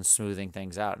glazes and smoothing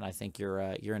things out. And I think you're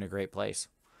in a great place.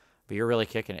 But you're really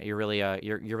kicking it. You're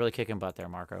really kicking butt there,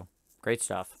 Marco. Great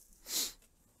stuff.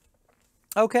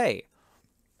 Okay,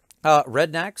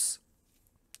 Rednecks,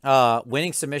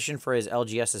 winning submission for his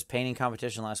LGS's painting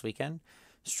competition last weekend.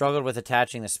 Struggled with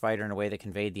attaching the spider in a way that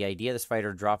conveyed the idea of the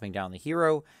spider dropping down the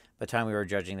hero. By the time we were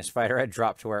judging, the spider had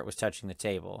dropped to where it was touching the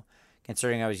table.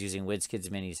 Considering I was using WizKids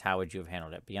minis, how would you have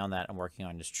handled it? Beyond that, I'm working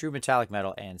on just true metallic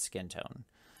metal and skin tone.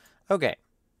 Okay,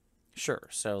 sure.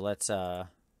 So let's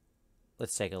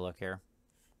take a look here.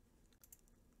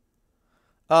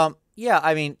 Yeah,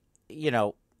 I mean, you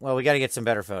know, well, we got to get some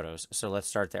better photos, so let's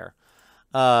start there.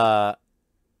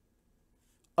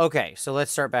 Okay, so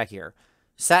let's start back here.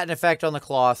 Satin effect on the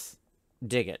cloth.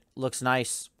 Dig it. Looks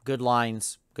nice. Good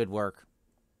lines. Good work.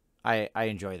 I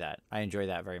enjoy that. I enjoy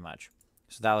that very much.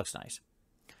 So that looks nice.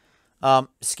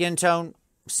 Skin tone,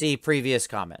 see previous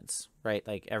comments, right?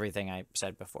 Like everything I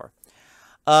said before.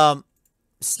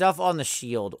 Stuff on the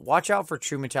shield. Watch out for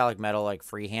true metallic metal, like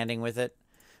freehanding with it.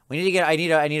 We need to get, I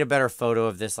need a better photo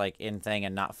of this, like in thing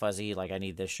and not fuzzy. Like I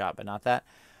need this shot, but not that.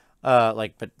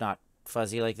 But not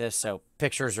fuzzy like this. So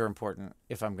pictures are important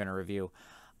if I'm going to review.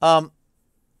 But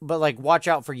like watch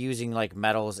out for using like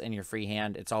metals in your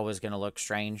freehand. It's always going to look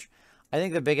strange. I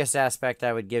think the biggest aspect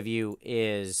I would give you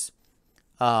is,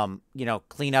 you know,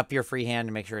 clean up your freehand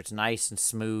and make sure it's nice and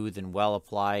smooth and well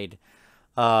applied.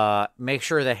 Make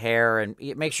sure the hair and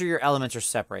make sure your elements are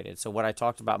separated. So what I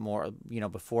talked about more, you know,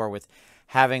 before with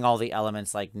having all the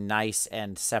elements like nice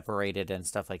and separated and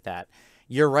stuff like that.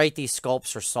 You're right. These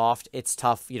sculpts are soft. It's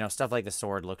tough. You know, stuff like the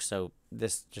sword looks so,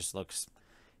 this just looks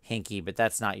hinky, but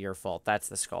that's not your fault. That's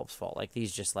the sculpt's fault. Like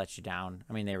these just let you down.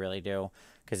 I mean, they really do,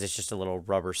 because it's just a little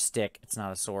rubber stick. It's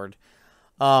not a sword.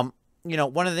 You know,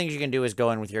 one of the things you can do is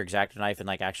go in with your X-Acto knife and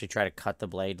like actually try to cut the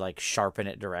blade, like sharpen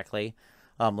it directly.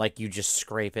 Like you just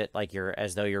scrape it like you're,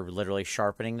 as though you're literally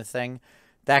sharpening the thing.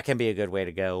 That can be a good way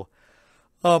to go.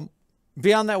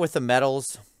 Beyond that, with the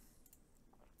metals,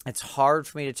 it's hard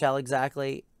for me to tell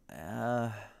exactly.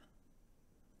 Yeah,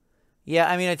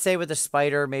 I mean, I'd say with the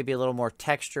spider, maybe a little more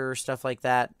texture, stuff like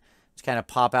that. To kind of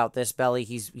pop out this belly.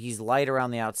 He's light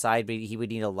around the outside, but he would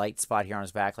need a light spot here on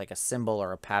his back, like a symbol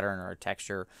or a pattern or a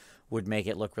texture would make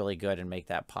it look really good and make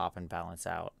that pop and balance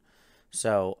out.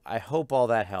 So I hope all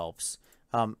that helps.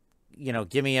 You know,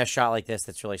 give me a shot like this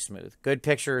that's really smooth. Good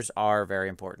pictures are very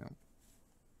important.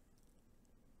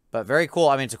 But very cool.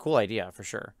 I mean, it's a cool idea for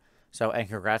sure. So, and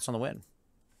congrats on the win.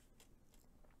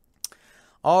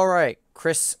 All right,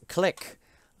 Chris Click.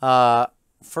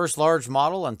 First large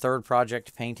model and third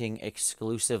project painting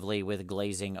exclusively with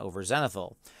glazing over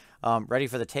zenithal. Ready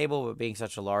for the table, but being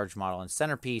such a large model and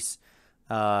centerpiece,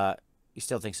 you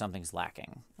still think something's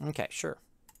lacking. Okay, sure.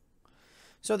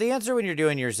 So the answer when you're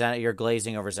doing your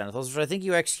glazing over zenithals, which I think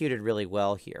you executed really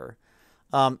well here,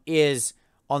 is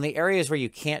on the areas where you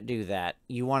can't do that,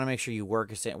 you want to make sure you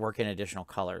work in additional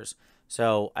colors.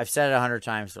 So I've said it 100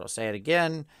 times, but I'll say it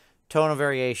again. Tonal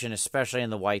variation, especially in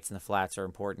the whites and the flats, are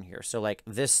important here. So like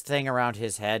this thing around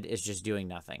his head is just doing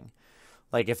nothing.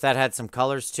 Like if that had some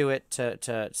colors to it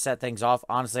to set things off,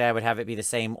 honestly, I would have it be the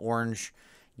same orange,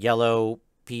 yellow,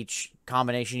 peach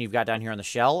combination you've got down here on the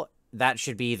shell. That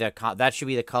should be the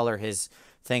color his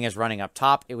thing is running up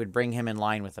top. It would bring him in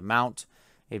line with the mount.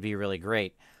 It'd be really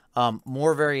great.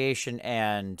 More variation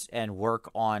and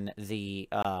work on the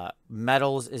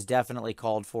metals is definitely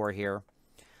called for here.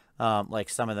 Like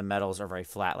some of the metals are very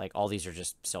flat. Like all these are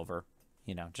just silver,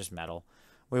 you know, just metal.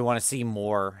 We want to see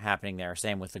more happening there.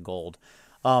 Same with the gold.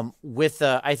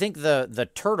 I think the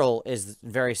turtle is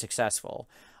very successful.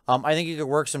 I think you could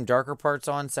work some darker parts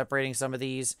on separating some of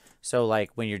these. So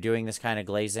like when you're doing this kind of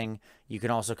glazing, you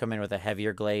can also come in with a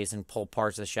heavier glaze and pull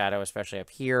parts of the shadow, especially up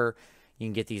here. You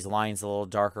can get these lines a little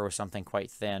darker with something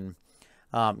quite thin,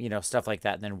 you know, stuff like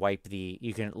that. And then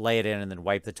you can lay it in and then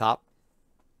wipe the top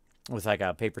with like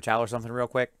a paper towel or something real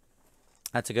quick.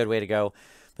 That's a good way to go.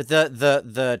 But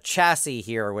the chassis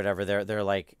here or whatever, they're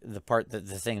like the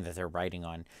thing that they're writing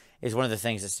on is one of the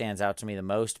things that stands out to me the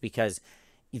most, because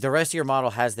the rest of your model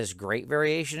has this great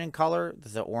variation in color,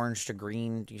 the orange to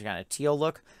green kind of teal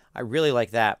look. I really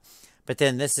like that. But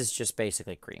then this is just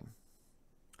basically cream,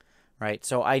 right?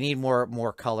 So I need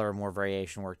more color, more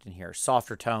variation worked in here.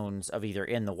 Softer tones of either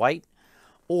in the white,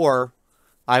 or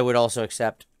I would also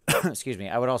accept, excuse me,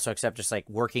 I would also accept just like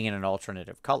working in an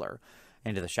alternative color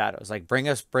into the shadows. Like bring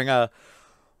a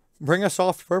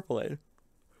soft purple in.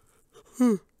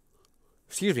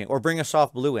 Excuse me, or bring a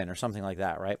soft blue in or something like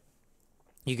that, right?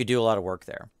 You could do a lot of work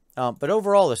there. But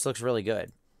overall, this looks really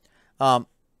good.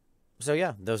 So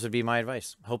yeah, those would be my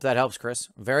advice. Hope that helps, Chris.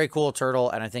 Very cool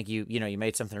turtle, and I think you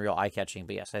made something real eye-catching.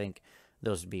 But yes, I think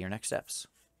those would be your next steps.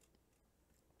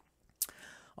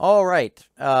 All right,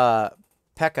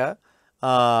 Pekka,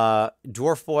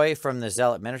 Dwarf Boy from the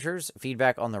Zealot Miniatures.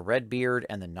 Feedback on the red beard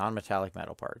and the non-metallic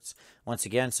metal parts. Once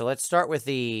again, so let's start with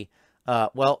the.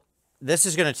 Well, this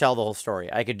is going to tell the whole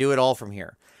story. I could do it all from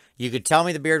here. You could tell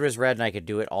me the beard was red, and I could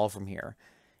do it all from here.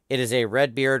 It is a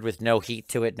red beard with no heat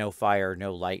to it, no fire,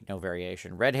 no light, no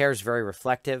variation. Red hair is very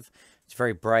reflective. It's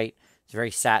very bright. It's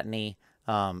very satiny.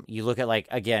 You look at, like,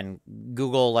 again,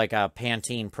 Google, like, a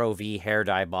Pantene Pro V hair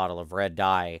dye bottle of red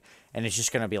dye, and it's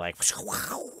just going to be like,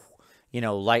 you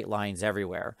know, light lines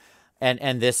everywhere.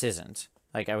 And this isn't.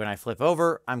 Like, when I flip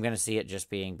over, I'm going to see it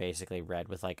just being basically red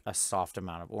with, like, a soft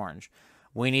amount of orange.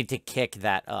 We need to kick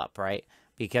that up, right?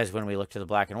 Because when we look to the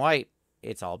black and white,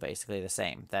 it's all basically the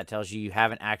same. That tells you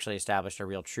haven't actually established a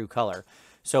real true color.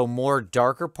 So more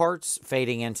darker parts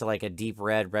fading into like a deep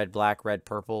red, red, black, red,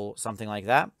 purple, something like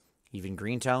that. Even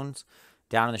green tones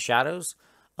down in the shadows.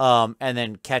 And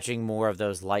then catching more of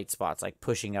those light spots, like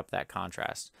pushing up that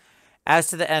contrast. As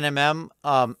to the NMM,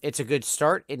 it's a good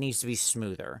start. It needs to be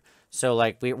smoother. So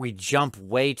like we jump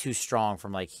way too strong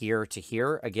from like here to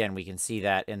here. Again, we can see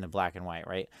that in the black and white,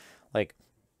 right? Like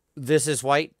this is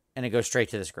white and it goes straight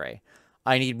to this gray.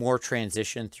 I need more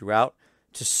transition throughout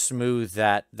to smooth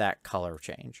that color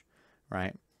change,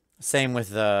 right? Same with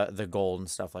the gold and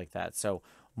stuff like that. So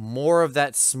more of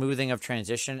that smoothing of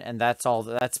transition, and that's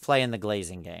playing the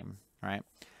glazing game, right?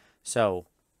 So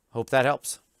hope that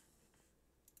helps.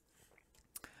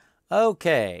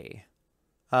 Okay.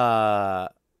 Oh,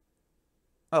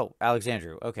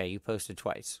 Alexandru. Okay, you posted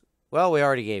twice. Well, we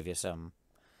already gave you some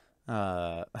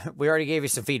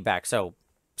feedback. So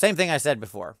same thing I said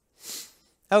before.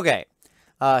 Okay.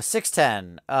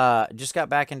 610. Just got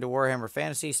back into Warhammer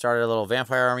Fantasy, started a little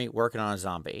vampire army, working on a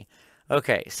zombie.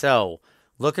 Okay, so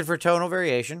looking for tonal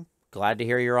variation. Glad to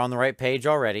hear you're on the right page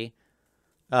already.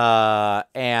 So,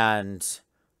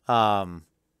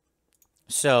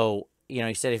 you know,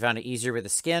 he said he found it easier with the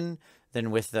skin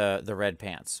than with the red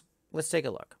pants. Let's take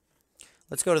a look.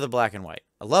 Let's go to the black and white.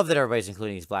 I love that everybody's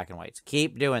including these black and whites.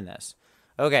 Keep doing this.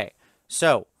 Okay,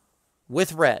 so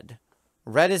with red.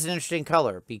 Red is an interesting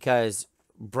color because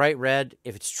bright red,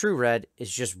 if it's true red,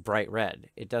 is just bright red.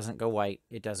 It doesn't go white.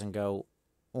 It doesn't go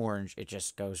orange. It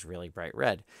just goes really bright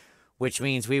red, which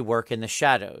means we work in the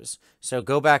shadows. So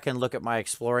go back and look at my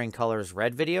Exploring Colors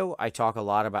Red video. I talk a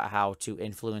lot about how to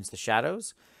influence the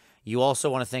shadows. You also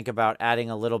want to think about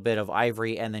adding a little bit of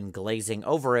ivory and then glazing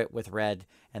over it with red,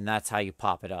 and that's how you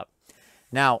pop it up.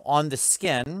 Now, on the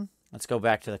skin, let's go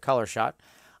back to the color shot.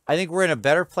 I think we're in a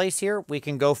better place here. We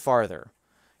can go farther.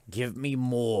 Give me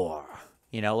more.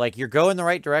 You know, like you're going the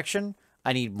right direction.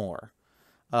 I need more.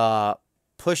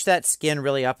 Push that skin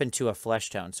really up into a flesh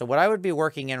tone. So what I would be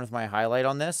working in with my highlight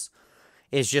on this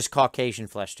is just Caucasian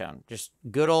flesh tone. Just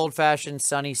good old-fashioned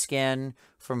sunny skin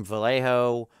from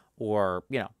Vallejo or,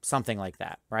 you know, something like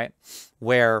that, right?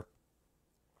 Where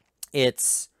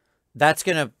that's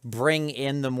going to bring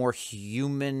in the more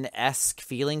human-esque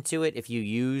feeling to it if you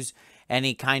use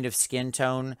any kind of skin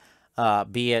tone,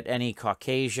 be it any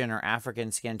Caucasian or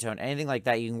African skin tone, anything like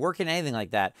that. You can work in anything like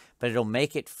that, but it'll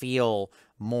make it feel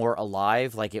more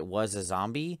alive like it was a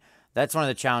zombie. That's one of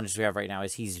the challenges we have right now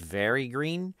is he's very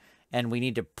green, and we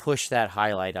need to push that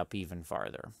highlight up even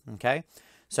farther, okay?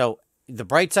 So the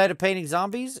bright side of painting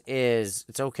zombies is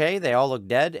it's okay. They all look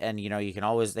dead, and, you know, you can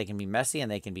always, they can be messy,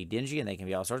 and they can be dingy, and they can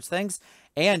be all sorts of things,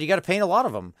 and you got to paint a lot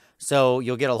of them, so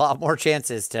you'll get a lot more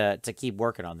chances to keep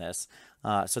working on this.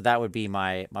 So that would be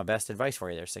my best advice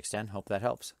for you there, 610. Hope that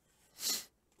helps.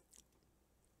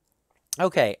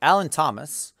 Okay, Alan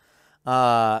Thomas.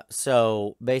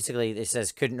 So basically it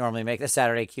says couldn't normally make the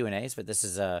Saturday Q&As, but this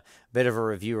is a bit of a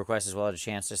review request as well as a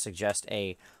chance to suggest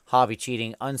a hobby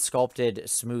cheating unsculpted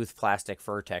smooth plastic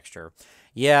fur texture.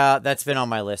 Yeah, that's been on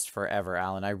my list forever,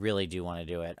 Alan. I really do want to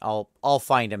do it. I'll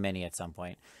find a mini at some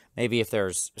point. Maybe if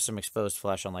there's some exposed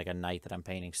flesh on like a knight that I'm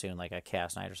painting soon, like a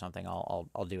Chaos Knight or something,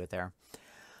 I'll do it there.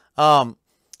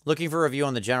 Looking for a review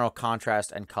on the general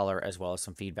contrast and color, as well as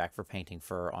some feedback for painting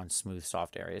fur on smooth,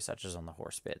 soft areas, such as on the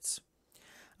horse bits.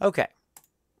 Okay,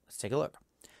 let's take a look.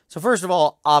 So first of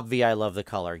all, obvi, I love the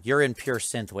color. You're in pure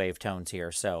synthwave tones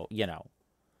here, so, you know,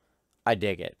 I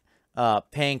dig it.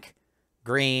 Pink,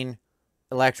 green,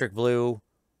 electric blue.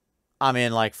 I'm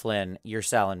in like Flynn. You're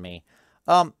selling me.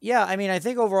 Yeah, I mean, I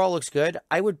think overall looks good.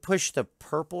 I would push the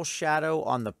purple shadow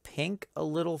on the pink a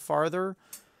little farther.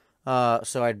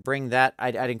 So I'd bring that,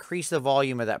 I'd increase the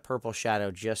volume of that purple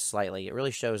shadow just slightly. It really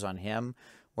shows on him.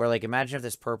 Where, like, imagine if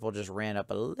this purple just ran up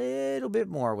a little bit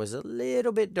more, was a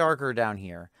little bit darker down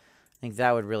here. I think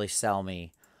that would really sell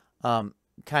me kind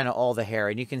of all the hair.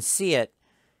 And you can see it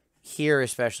here,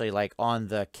 especially, like, on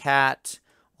the cat,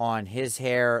 on his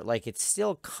hair. Like, it's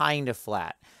still kind of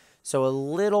flat. So a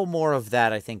little more of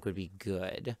that, I think, would be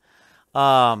good.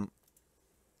 Going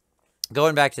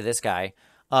back to this guy,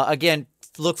 again,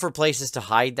 look for places to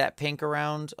hide that pink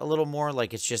around a little more.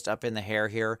 Like, it's just up in the hair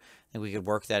here. I think we could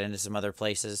work that into some other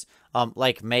places.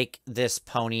 Like, make this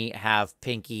pony have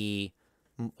pinky,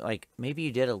 like, maybe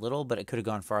you did a little, but it could have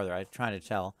gone farther. I'm trying to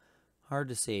tell. Hard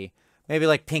to see. Maybe,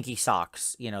 like, pinky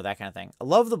socks, you know, that kind of thing. I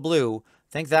love the blue.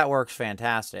 Think that works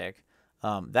fantastic.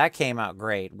 That came out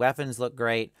great. Weapons look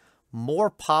great. More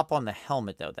pop on the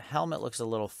helmet, though. The helmet looks a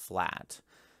little flat.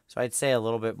 So I'd say a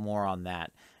little bit more on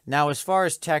that. Now, as far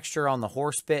as texture on the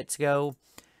horse bits go,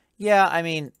 yeah, I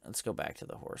mean, let's go back to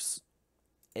the horse.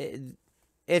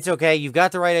 it's okay. You've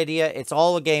got the right idea. It's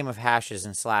all a game of hashes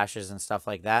and slashes and stuff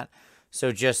like that.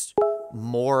 So just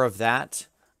more of that,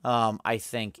 I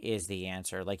think, is the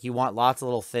answer. Like, you want lots of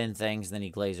little thin things, and then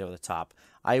you glaze over the top.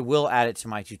 I will add it to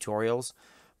my tutorials.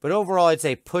 But overall, I'd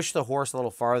say push the horse a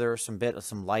little farther, some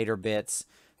lighter bits,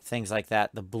 things like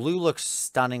that. The blue looks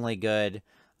stunningly good,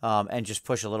 and just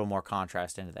push a little more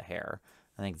contrast into the hair.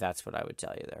 I think that's what I would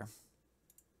tell you there.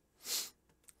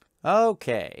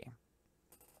 Okay.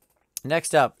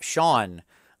 Next up, Sean.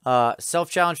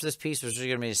 Self-challenge for this piece was going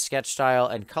to be a sketch style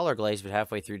and color glaze, but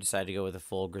halfway through decided to go with a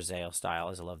full grisaille style,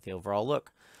 as I love the overall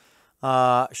look.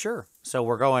 Sure. So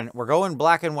we're going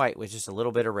black and white with just a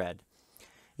little bit of red.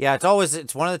 Yeah,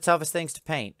 it's one of the toughest things to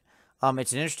paint.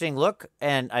 It's an interesting look,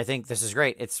 and I think this is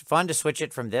great. It's fun to switch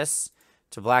it from this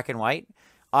to black and white.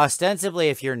 Ostensibly,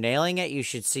 if you're nailing it, you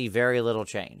should see very little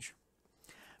change,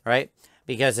 right?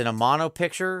 Because in a mono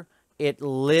picture, it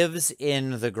lives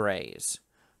in the grays,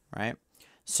 right?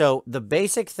 So the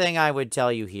basic thing I would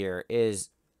tell you here is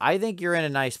I think you're in a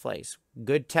nice place.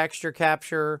 Good texture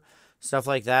capture, stuff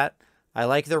like that. I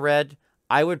like the red.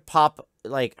 I would pop,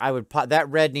 that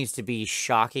red needs to be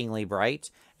shockingly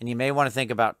bright, and you may want to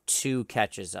think about 2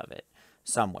 catches of it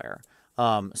somewhere.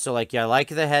 So like, yeah, I like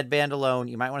the headband alone.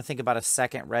 You might want to think about a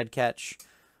second red catch,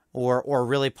 or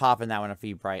really popping that one up to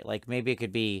be bright. Like, maybe it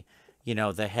could be, you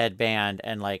know, the headband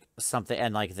and like something,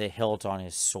 and like the hilt on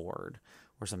his sword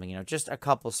or something, you know, just a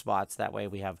couple spots. That way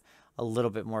we have a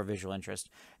little bit more visual interest.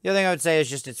 The other thing I would say is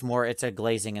just it's a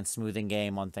glazing and smoothing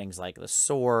game on things like the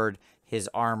sword, his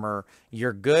armor.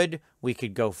 You're good. We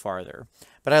could go farther.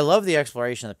 But I love the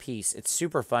exploration of the piece. It's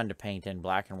super fun to paint in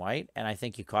black and white, and I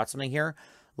think you caught something here.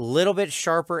 Little bit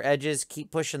sharper edges. Keep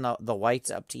pushing the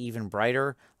whites up to even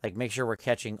brighter. Like, make sure we're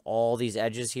catching all these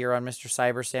edges here on Mr.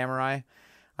 Cyber Samurai.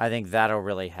 I think that'll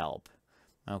really help.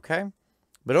 Okay?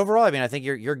 But overall, I mean, I think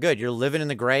you're good. You're living in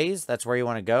the grays. That's where you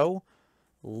want to go.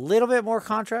 Little bit more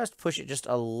contrast. Push it just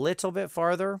a little bit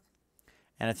farther,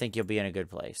 and I think you'll be in a good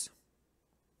place.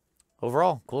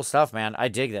 Overall, cool stuff, man. I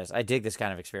dig this. I dig this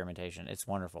kind of experimentation. It's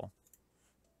wonderful.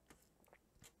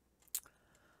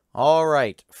 All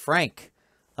right. Frank,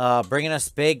 bringing us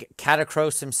big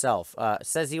Catacross himself.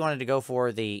 Says he wanted to go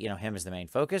for the, you know, him as the main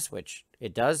focus, which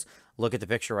it does. Look at the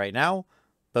picture right now.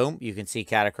 Boom, you can see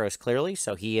Catacross clearly,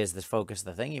 so he is the focus of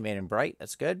the thing. You made him bright.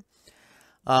 That's good.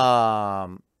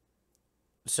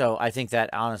 So I think that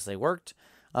honestly worked.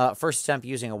 First attempt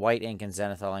using a white ink and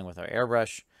zenithaling with our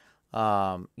airbrush.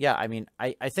 Yeah, I mean,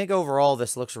 I think overall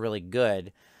this looks really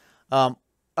good.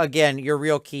 Again, your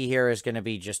real key here is going to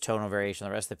be just tonal variation.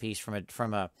 The rest of the piece,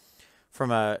 from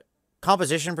a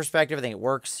composition perspective, I think it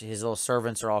works. His little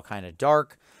servants are all kind of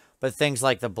dark, but things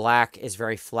like the black is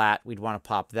very flat. We'd want to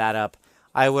pop that up.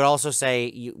 I would also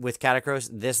say with Catacross,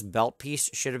 this belt piece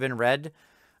should have been red,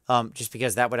 just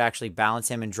because that would actually balance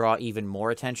him and draw even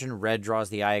more attention. Red draws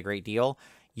the eye a great deal.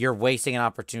 You're wasting an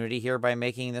opportunity here by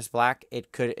making this black.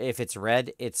 It could, if it's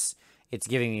red, it's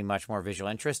giving me much more visual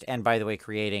interest. And by the way,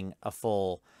 creating a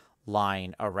full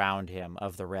line around him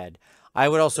of the red. I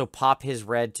would also pop his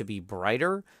red to be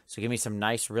brighter. So give me some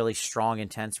nice, really strong,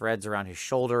 intense reds around his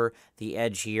shoulder, the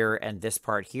edge here, and this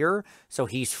part here. So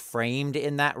he's framed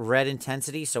in that red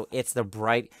intensity. So it's the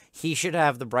bright, he should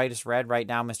have the brightest red right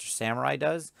now, Mr. Samurai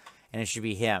does. And it should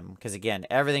be him. Because again,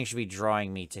 everything should be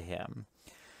drawing me to him.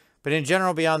 But in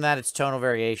general, beyond that, it's tonal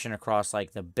variation across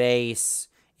like the base,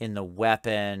 in the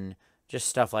weapon, just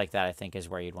stuff like that, I think, is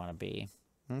where you'd want to be.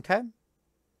 Okay?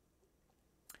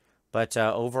 But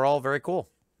overall, very cool.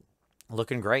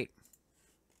 Looking great.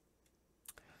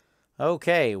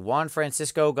 Okay, Juan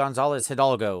Francisco Gonzalez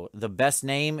Hidalgo, the best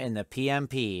name in the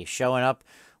PMP, showing up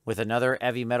with another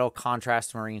heavy metal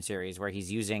contrast marine series where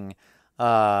he's using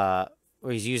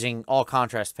all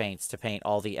contrast paints to paint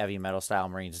all the heavy metal style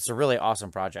marines. It's a really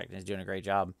awesome project, and he's doing a great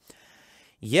job.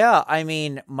 Yeah, I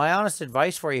mean, my honest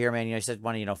advice for you here, man, you know, you said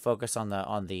want to, you know, focus on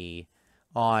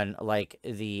like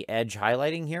the edge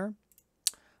highlighting here.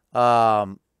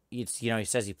 It's, you know, he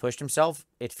says he pushed himself.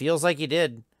 It feels like he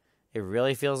did. It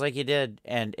really feels like he did,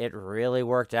 and it really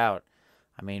worked out.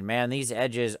 I mean, man, these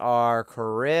edges are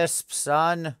crisp,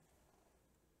 son.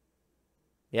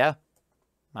 Yeah.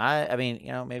 I mean,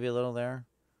 you know, maybe a little there.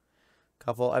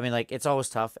 Couple. I mean, like, it's always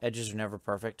tough. Edges are never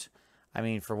perfect. I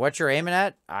mean, for what you're aiming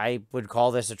at, I would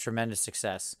call this a tremendous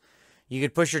success. You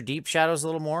could push your deep shadows a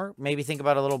little more. Maybe think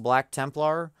about a little Black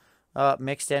Templar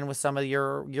mixed in with some of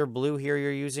your blue here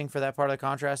you're using for that part of the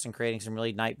contrast, and creating some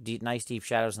really nice deep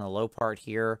shadows in the low part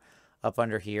here, up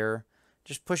under here.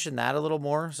 Just pushing that a little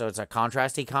more so it's a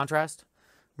contrasty contrast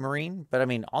marine. But I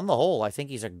mean, on the whole, I think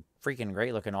he's a freaking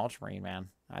great looking ultramarine, man.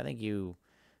 I think you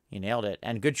You nailed it.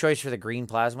 And good choice for the green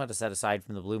plasma to set aside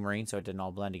from the blue marine so it didn't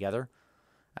all blend together.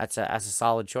 That's a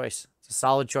solid choice. It's a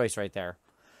solid choice right there.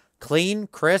 Clean,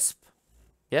 crisp.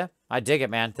 Yeah, I dig it,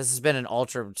 man. This has been an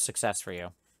ultra success for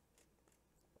you.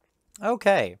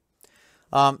 Okay.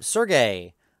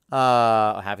 Sergey,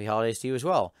 happy holidays to you as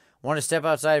well. Want to step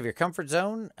outside of your comfort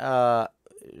zone? So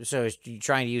you're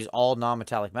trying to use all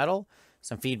non-metallic metal.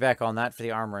 Some feedback on that for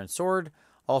the armor and sword.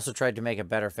 Also tried to make a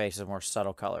better face with more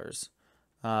subtle colors.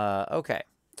 Okay,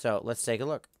 so let's take a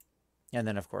look. And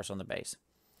then, of course, on the base.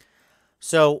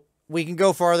 So we can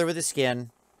go farther with the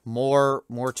skin. More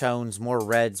tones, more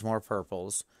reds, more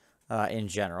purples in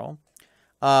general.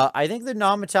 I think the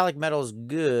non-metallic metal is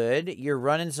good. You're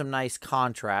running some nice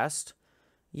contrast.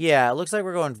 Yeah, it looks like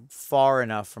we're going far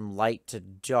enough from light to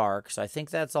dark. So I think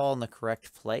that's all in the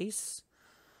correct place.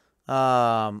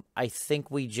 I think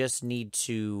we just need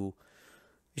to...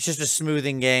 It's just a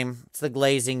smoothing game. It's the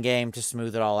glazing game to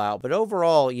smooth it all out. But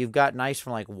overall, you've got nice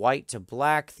from like white to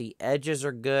black. The edges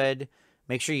are good.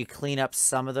 Make sure you clean up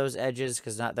some of those edges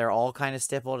because they're all kind of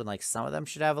stippled. And like some of them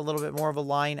should have a little bit more of a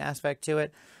line aspect to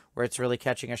it where it's really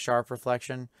catching a sharp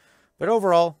reflection. But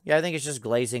overall, yeah, I think it's just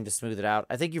glazing to smooth it out.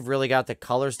 I think you've really got the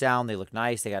colors down. They look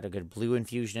nice. They got a good blue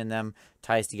infusion in them.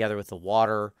 Ties together with the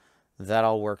water. That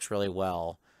all works really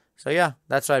well. So yeah,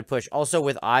 that's what I'd push. Also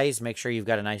with eyes, make sure you've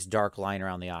got a nice dark line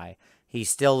around the eye. He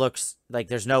still looks like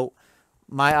there's no...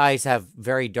 My eyes have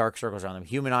very dark circles around them.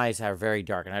 Human eyes have very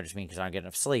dark, and I just mean because I don't get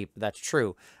enough sleep. That's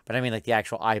true. But I mean like the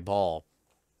actual eyeball.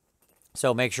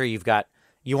 So make sure you've got...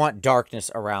 You want darkness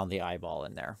around the eyeball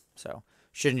in there. So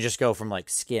shouldn't just go from like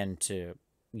skin to,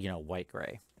 you know, white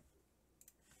gray.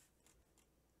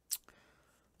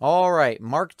 All right,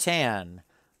 Mark Tan.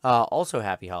 Also,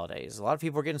 happy holidays. A lot of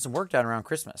people are getting some work done around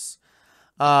Christmas.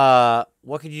 What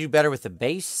could you do better with the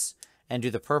base? And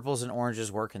do the purples and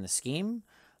oranges work in the scheme?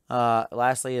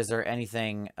 Lastly, is there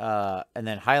anything... and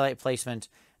then highlight placement.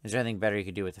 Is there anything better you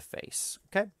could do with the face?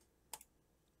 Okay.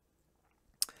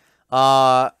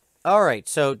 All right.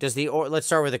 So, does the... let's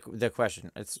start with the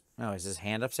question. It's... Oh, is his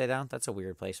hand upside down? That's a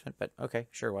weird placement, but okay.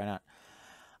 Sure, why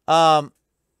not?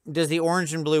 Does the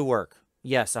orange and blue work?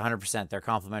 Yes, 100%. They're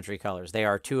complementary colors. They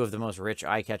are two of the most rich,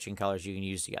 eye-catching colors you can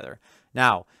use together.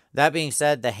 Now, that being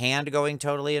said, the hand going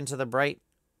totally into the bright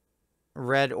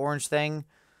red-orange thing,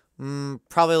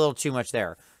 probably a little too much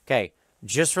there. Okay,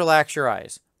 just relax your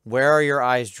eyes. Where are your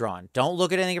eyes drawn? Don't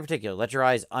look at anything in particular. Let your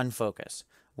eyes unfocus.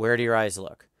 Where do your eyes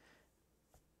look?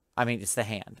 I mean, it's the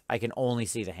hand. I can only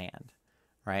see the hand,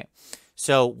 right?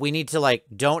 So we need to, like,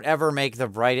 don't ever make the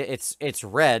bright... It's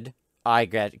red,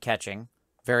 eye-catching.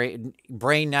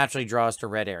 Brain naturally draws to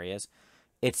red areas.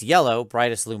 It's yellow,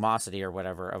 brightest lumosity or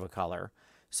whatever of a color.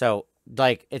 So,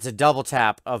 like, it's a double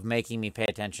tap of making me pay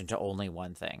attention to only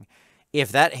one thing.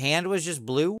 If that hand was just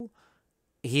blue,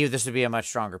 this would be a much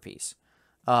stronger piece.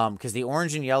 Because the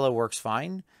orange and yellow works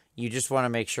fine. You just want to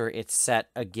make sure it's set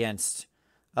against...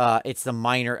 it's the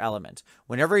minor element.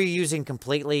 Whenever you're using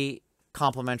completely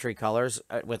complementary colors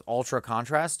with ultra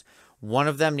contrast, one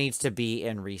of them needs to be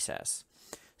in recess.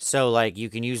 So, like, you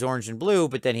can use orange and blue,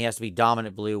 but then he has to be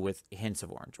dominant blue with hints of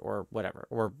orange or whatever.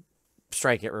 Or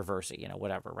strike it, reverse it, you know,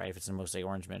 whatever, right? If it's a mostly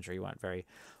orange miniature, you want very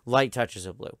light touches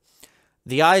of blue.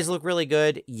 The eyes look really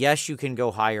good. Yes, you can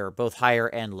go higher, both higher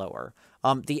and lower.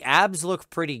 The abs look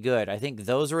pretty good. I think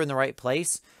those are in the right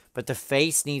place, but the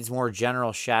face needs more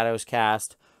general shadows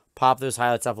cast. Pop those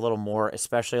highlights up a little more,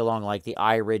 especially along, like, the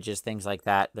eye ridges, things like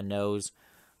that, the nose.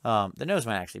 The nose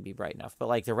might actually be bright enough, but,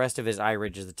 like, the rest of his eye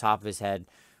ridges, the top of his head...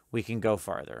 We can go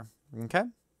farther. Okay?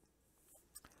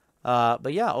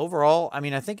 But yeah, overall, I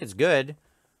mean, I think it's good.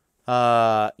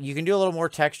 You can do a little more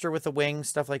texture with the wings,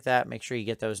 stuff like that. Make sure you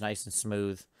get those nice and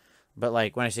smooth. But,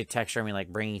 like, when I say texture, I mean,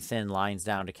 like, bringing thin lines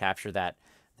down to capture that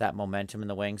momentum in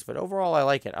the wings. But overall, I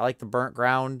like it. I like the burnt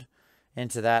ground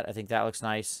into that. I think that looks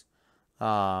nice.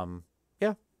 Yeah,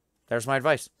 there's my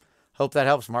advice. Hope that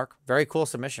helps, Mark. Very cool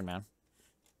submission, man.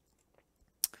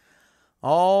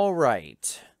 All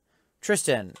right.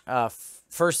 Tristan,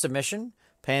 first submission,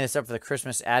 paying this up for the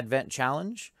Christmas Advent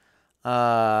Challenge.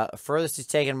 Furthest he's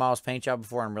taken Miles paint job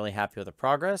before. I'm really happy with the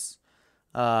progress.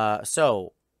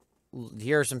 So,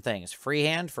 here are some things.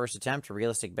 Freehand, first attempt.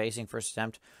 Realistic basing, first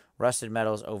attempt. Rusted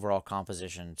metals, overall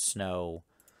composition, snow.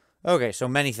 Okay, so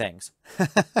many things.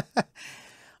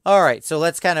 All right, so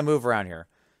let's kind of move around here.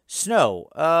 Snow.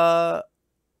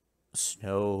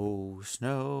 Snow.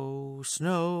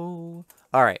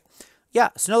 All right. Yeah,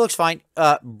 snow looks fine.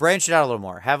 Branch it out a little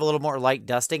more. Have a little more light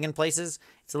dusting in places.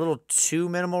 It's a little too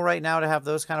minimal right now to have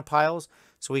those kind of piles,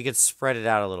 so we could spread it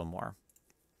out a little more.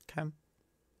 Okay.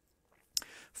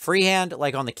 Freehand,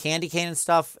 like on the candy cane and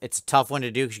stuff, it's a tough one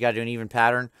to do because you got to do an even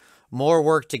pattern. More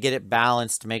work to get it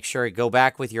balanced, to make sure you go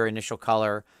back with your initial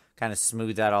color, kind of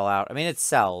smooth that all out. I mean, it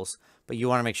sells, but you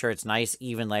want to make sure it's nice,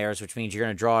 even layers, which means you're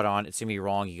going to draw it on. It's going to be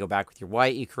wrong. You go back with your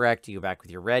white, you correct. You go back with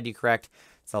your red, you correct.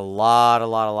 It's a lot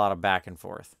of back and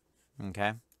forth.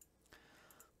 Okay.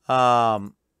 I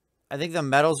think the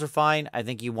metals are fine. I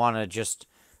think you want to just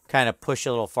kind of push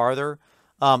a little farther.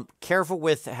 Careful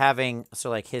with having, so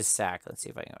like his sack. Let's see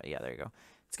if I can, yeah, there you go.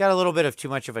 It's got a little bit of too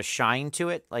much of a shine to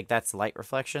it. Like that's light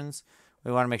reflections.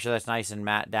 We want to make sure that's nice and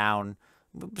matte down.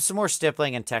 Some more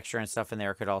stippling and texture and stuff in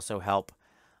there could also help.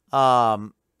 I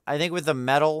think with the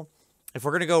metal, if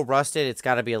we're going to go rusted, it's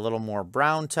got to be a little more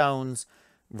brown tones.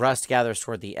 Rust gathers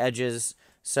toward the edges.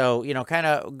 So, you know, kind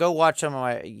of go watch some of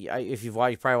my, if you've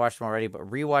probably watched them already, but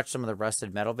rewatch some of the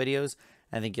rusted metal videos.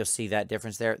 I think you'll see that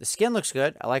difference there. The skin looks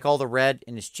good. I like all the red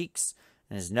in his cheeks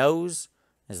and his nose,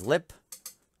 his lip.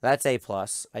 That's A+.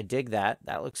 I dig that.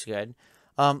 That looks good.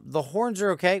 The horns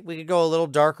are okay. We could go a little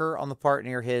darker on the part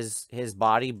near his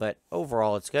body, but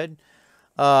overall it's good.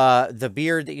 The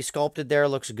beard that you sculpted there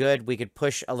looks good. We could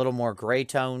push a little more gray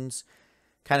tones,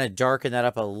 kind of darken that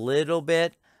up a little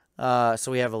bit.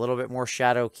 So we have a little bit more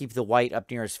shadow. Keep the white up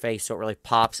near his face so it really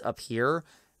pops up here.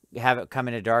 Have it come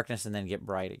into darkness and then get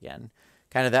bright again.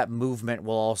 Kind of that movement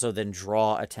will also then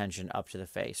draw attention up to the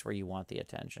face where you want the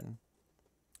attention.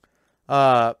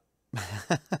 I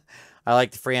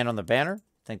like the freehand on the banner.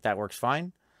 I think that works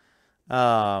fine.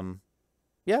 Yeah.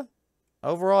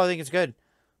 Overall, I think it's good.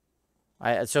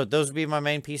 So those would be my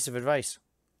main piece of advice.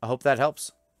 I hope that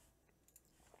helps.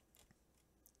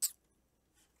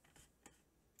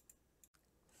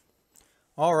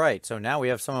 All right, so now we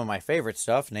have some of my favorite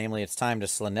stuff. Namely, it's time to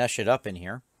Slanesh it up in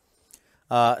here.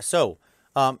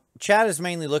 Chad is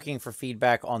mainly looking for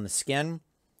feedback on the skin.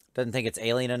 Doesn't think it's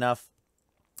alien enough.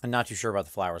 I'm not too sure about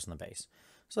the flowers on the base.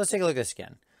 So let's take a look at the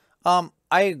skin.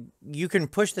 You can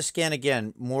push the skin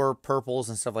again, more purples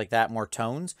and stuff like that, more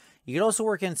tones. You can also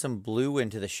work in some blue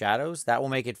into the shadows. That will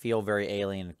make it feel very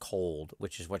alien and cold,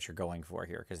 which is what you're going for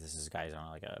here, because this is guys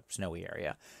on like a snowy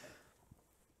area.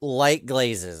 Light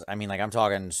glazes. I mean, like I'm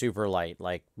talking super light,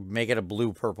 like make it a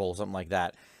blue purple, something like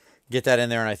that. Get that in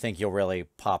there, and I think you'll really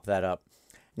pop that up.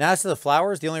 Now, as to the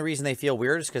flowers, the only reason they feel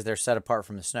weird is because they're set apart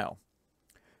from the snow.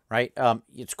 Right?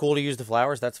 It's cool to use the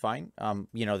flowers. That's fine.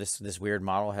 You know, this weird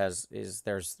model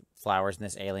there's flowers in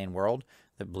this alien world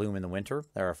that bloom in the winter.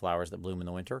 There are flowers that bloom in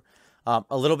the winter.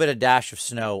 A little bit of dash of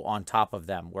snow on top of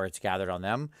them where it's gathered on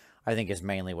them, I think is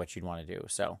mainly what you'd want to do.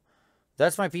 So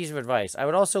that's my piece of advice. I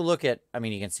would also look at, I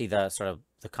mean, you can see the sort of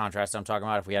the contrast I'm talking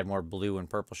about. If we had more blue and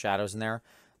purple shadows in there,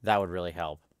 that would really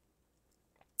help.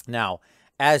 Now,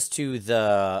 as to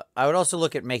I would also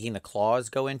look at making the claws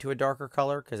go into a darker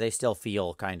color because they still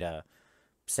feel kind of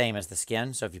same as the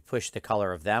skin. So if you push the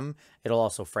color of them, it'll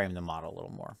also frame the model a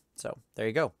little more. So there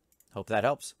you go. Hope that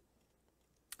helps.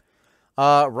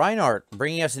 Reinhardt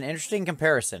bringing us an interesting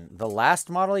comparison. The last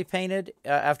model he painted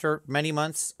after many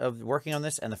months of working on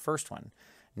this and the first one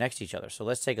next to each other. So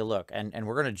let's take a look. And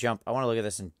we're going to jump. I want to look at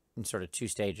this in sort of two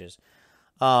stages.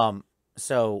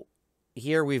 So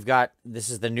here we've got, this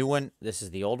is the new one, this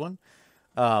is the old one,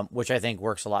 which I think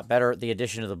works a lot better. The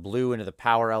addition of the blue into the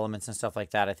power elements and stuff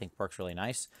like that, I think works really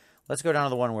nice. Let's go down to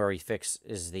the one where he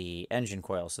fixes the engine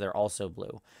coil, so they're also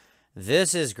blue.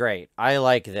 This is great. I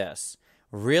like this.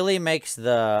 Really makes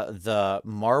the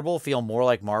marble feel more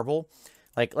like marble.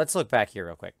 Like, let's look back here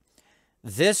real quick.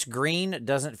 This green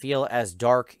doesn't feel as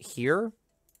dark here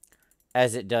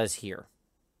as it does here.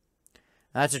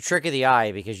 Now, that's a trick of the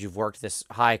eye because you've worked this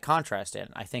high contrast in.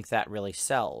 I think that really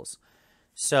sells.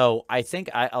 So I think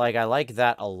I like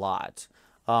that a lot.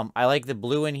 I like the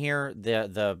blue in here.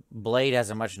 The blade has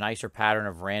a much nicer pattern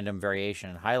of random variation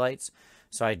and highlights.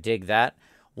 So I dig that.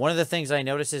 One of the things I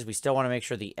notice is we still want to make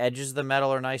sure the edges of the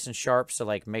metal are nice and sharp. So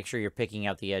like make sure you're picking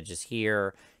out the edges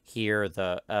here,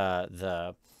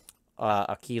 the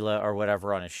Aquila or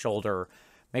whatever on his shoulder.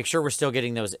 Make sure we're still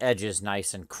getting those edges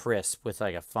nice and crisp with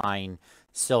like a fine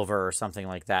silver or something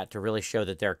like that to really show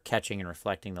that they're catching and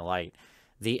reflecting the light.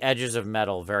 The edges of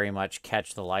metal very much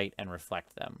catch the light and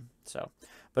reflect them. So,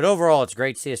 but overall, it's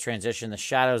great to see this transition. The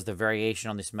shadows, the variation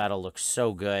on this metal looks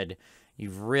so good.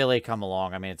 You've really come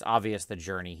along. I mean, it's obvious the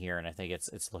journey here, and I think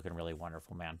it's looking really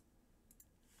wonderful, man.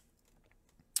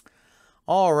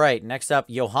 All right, next up,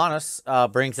 Johannes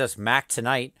brings us Mac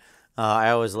Tonight. I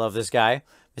always love this guy,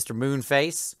 Mr.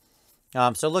 Moonface.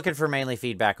 So looking for mainly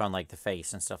feedback on like the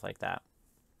face and stuff like that.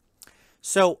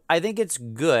 So I think it's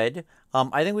good.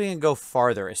 I think we can go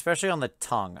farther, especially on the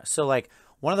tongue. So like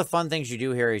One of the fun things you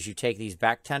do here is you take these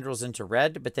back tendrils into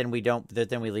red, but then we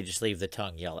just leave the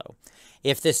tongue yellow.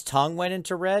 If this tongue went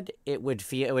into red, it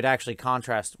would actually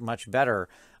contrast much better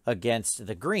against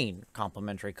the green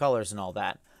complementary colors and all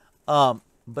that.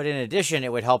 But in addition,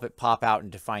 it would help it pop out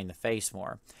and define the face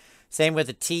more. Same with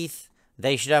the teeth.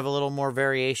 They should have a little more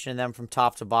variation in them from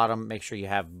top to bottom. Make sure you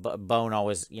have bone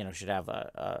always, should have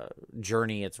a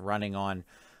journey it's running on.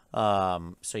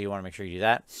 So you want to make sure you do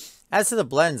that. As to the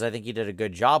blends, I think you did a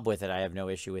good job with it. I have no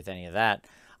issue with any of that.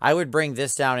 I would bring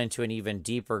this down into an even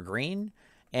deeper green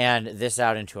and this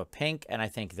out into a pink. And I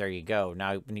think there you go.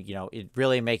 Now, it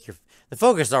really the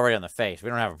focus is already on the face. We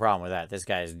don't have a problem with that. This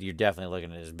guy you're definitely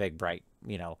looking at his big, bright,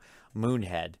 moon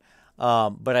head.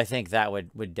 But I think that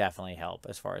would definitely help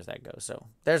as far as that goes. So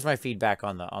there's my feedback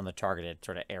on the targeted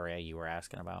sort of area you were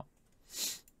asking about.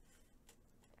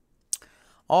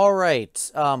 All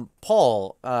right,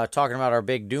 Paul, talking about our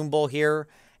big Doom Bowl here,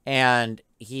 and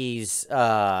he's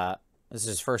this is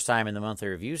his first time in the monthly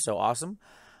review, so awesome.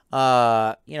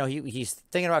 He's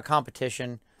thinking about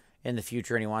competition in the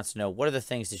future, and he wants to know, what are the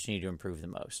things that you need to improve the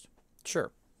most?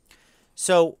 Sure.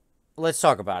 So let's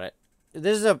talk about it.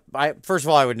 This is first of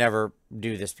all, I would never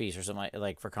do this piece or something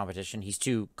like for competition. He's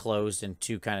too closed and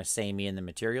too kind of samey in the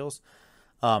materials.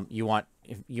 Good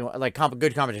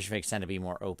competition makes tend to be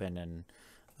more open and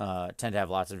tend to have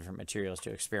lots of different materials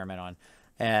to experiment on,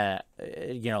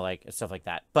 like stuff like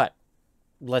that. But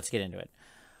let's get into it.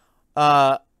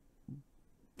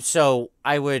 So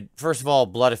I would, first of all,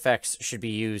 blood effects should be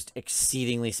used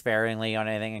exceedingly sparingly on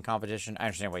anything in competition. I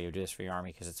understand why you would do this for your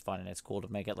army because it's fun and it's cool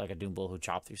to make it like a Doom Bull who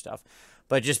chop through stuff.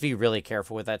 But just be really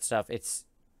careful with that stuff. It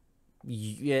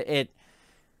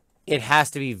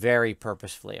has to be very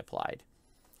purposefully applied.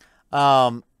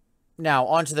 Now,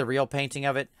 onto the real painting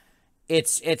of it.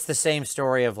 It's the same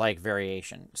story of like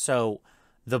variation. So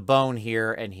the bone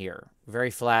here and here, very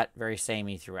flat, very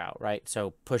samey throughout, right?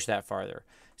 So push that farther.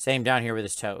 Same down here with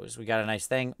his toes. We got a nice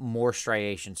thing, more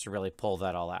striations to really pull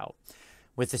that all out.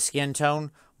 With the skin tone,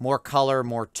 more color,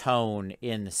 more tone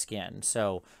in the skin.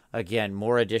 So again,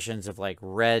 more additions of like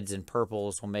reds and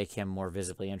purples will make him more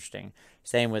visibly interesting.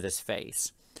 Same with his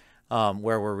face,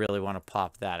 where we really want to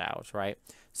pop that out, right?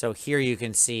 So here you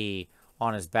can see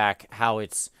on his back how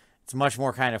it's much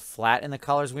more kind of flat in the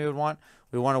colors we would want.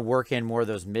 We want to work in more of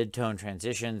those mid-tone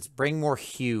transitions, bring more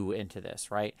hue into this,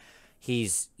 right?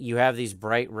 You have these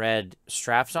bright red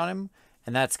straps on him,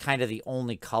 and that's kind of the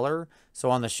only color. So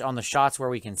on the shots where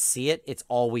we can see it, it's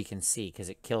all we can see because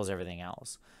it kills everything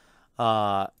else.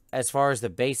 As far as the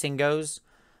basing goes,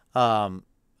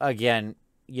 again,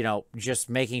 just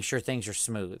making sure things are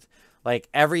smooth. Like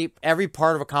every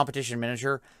part of a competition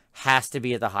miniature has to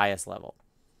be at the highest level.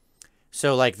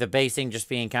 So like the basing just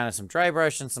being kind of some dry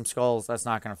brush and some skulls, that's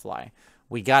not going to fly.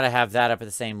 We got to have that up at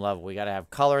the same level. We got to have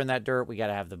color in that dirt. We got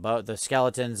to have the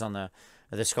skeletons on the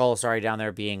skull, down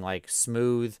there being like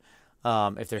smooth.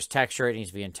 If there's texture, it needs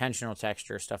to be intentional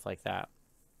texture, stuff like that.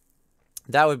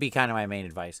 That would be kind of my main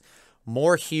advice.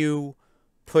 More hue,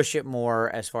 push it more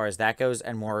as far as that goes,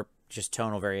 and more just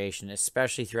tonal variation,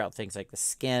 especially throughout things like the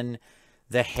skin,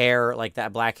 the hair, like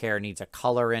that black hair needs a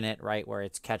color in it, right, where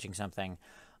it's catching something.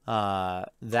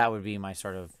 That would be my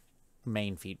sort of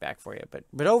main feedback for you.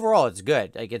 But overall, it's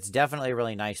good. Like, it's definitely a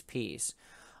really nice piece.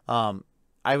 I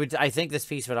think this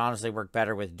piece would honestly work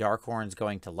better with dark horns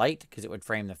going to light because it would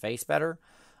frame the face better.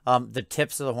 The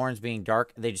tips of the horns being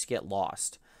dark, they just get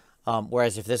lost.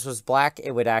 Whereas if this was black,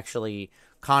 it would actually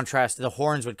contrast. The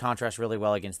horns would contrast really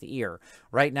well against the ear.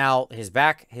 Right now, his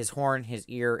back, his horn, his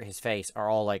ear, his face are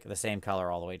all like the same color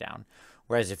all the way down.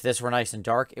 Whereas if this were nice and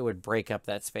dark, it would break up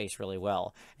that space really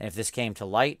well. And if this came to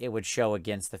light, it would show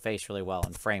against the face really well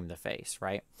and frame the face,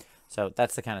 right? So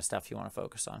that's the kind of stuff you want to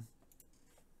focus on.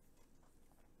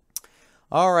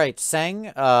 All right,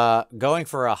 Sang, going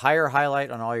for a higher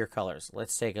highlight on all your colors.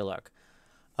 Let's take a look.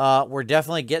 We're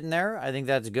definitely getting there. I think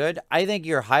that's good. I think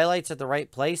your highlight's at the right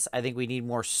place. I think we need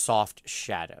more soft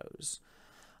shadows.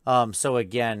 So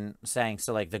again, Sang,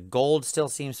 so like the gold still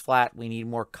seems flat. We need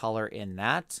more color in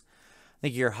that. I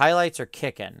think your highlights are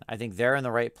kicking. I think they're in the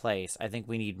right place. I think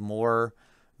we need more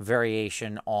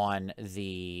variation on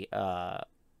the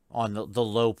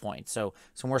low point. So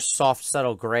some more soft,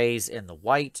 subtle grays in the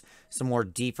white, some more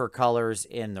deeper colors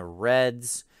in the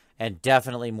reds, and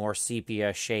definitely more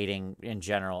sepia shading in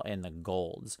general in the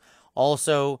golds.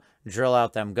 Also, drill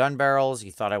out them gun barrels.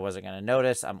 You thought I wasn't going to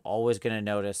notice. I'm always going to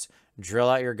notice. Drill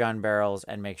out your gun barrels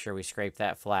and make sure we scrape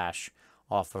that flash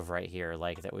off of right here,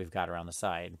 like that we've got around the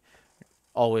side.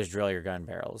 Always drill your gun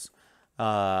barrels.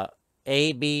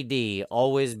 ABD,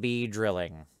 always be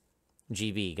drilling.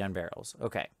 GB, gun barrels.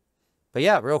 Okay. But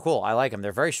yeah, real cool. I like them.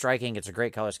 They're very striking. It's a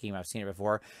great color scheme. I've seen it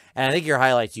before. And I think your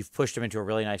highlights, you've pushed them into a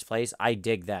really nice place. I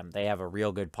dig them. They have a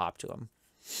real good pop to them.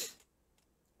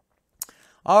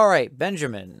 All right,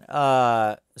 Benjamin.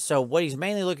 So what he's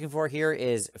mainly looking for here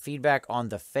is feedback on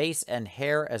the face and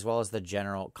hair, as well as the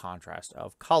general contrast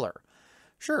of color.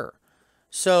 Sure.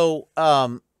 So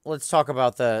let's talk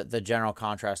about the general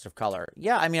contrast of color.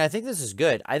 Yeah, I mean, I think this is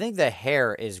good. I think the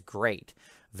hair is great.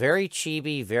 Very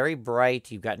chibi, very bright.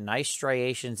 You've got nice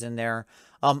striations in there.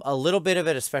 A little bit of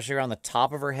it, especially around the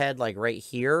top of her head, like right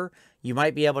here. You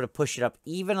might be able to push it up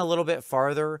even a little bit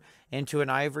farther into an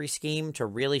ivory scheme to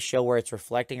really show where it's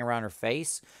reflecting around her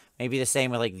face. Maybe the same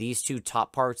with like these two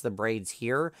top parts, the braids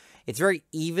here. It's very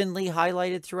evenly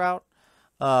highlighted throughout.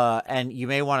 And you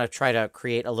may want to try to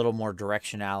create a little more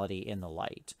directionality in the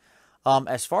light.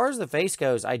 As far as the face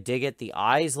goes, I dig it. The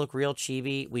eyes look real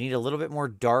chibi. We need a little bit more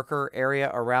darker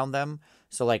area around them.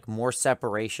 So like more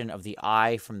separation of the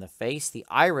eye from the face. The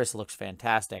iris looks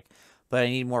fantastic, but I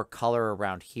need more color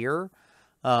around here.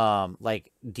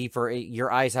 Like deeper,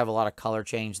 your eyes have a lot of color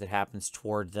change that happens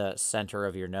toward the center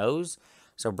of your nose.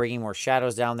 So bringing more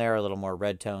shadows down there, a little more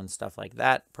red tones, stuff like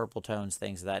that, purple tones,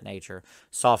 things of that nature.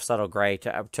 Soft, subtle gray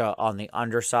to on the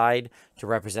underside to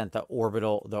represent the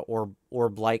orbital, the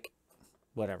orb-like,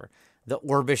 whatever, the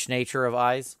orbish nature of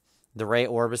eyes, the Roy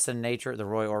Orbison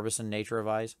nature of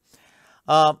eyes.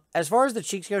 As far as the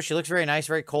cheeks go, she looks very nice,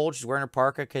 very cold. She's wearing her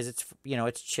parka because it's, you know,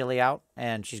 it's chilly out,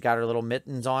 and she's got her little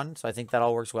mittens on. So I think that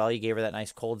all works well. You gave her that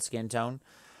nice cold skin tone.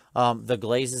 The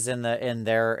glazes in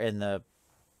the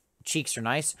cheeks are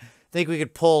nice. I think we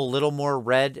could pull a little more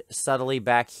red subtly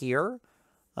back here.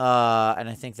 And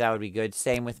I think that would be good.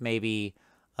 Same with maybe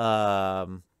a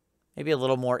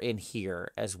little more in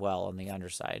here as well on the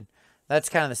underside. That's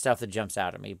kind of the stuff that jumps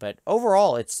out at me. But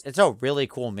overall, it's a really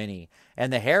cool mini.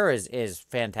 And the hair is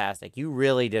fantastic. You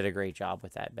really did a great job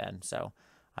with that, Ben. So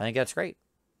I think that's great.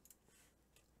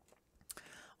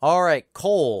 All right,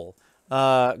 Cole,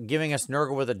 giving us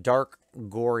Nurgle with a dark,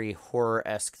 gory,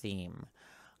 horror-esque theme.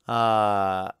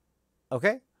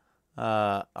 Okay.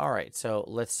 All right, so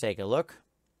let's take a look.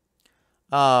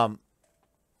 Yeah,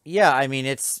 I mean,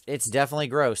 it's definitely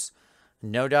gross.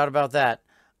 No doubt about that.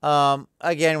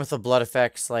 Again, with the blood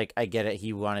effects, like, I get it.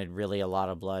 He wanted really a lot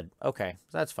of blood. Okay,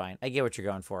 that's fine. I get what you're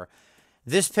going for.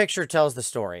 This picture tells the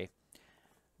story.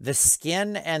 The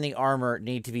skin and the armor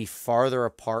need to be farther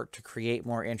apart to create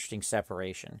more interesting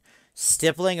separation.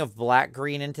 Stippling of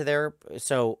black-green into there.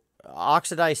 So,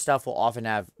 oxidized stuff will often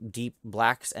have deep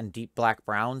blacks and deep black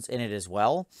browns in it as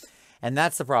well. And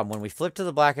that's the problem. When we flip to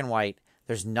the black and white,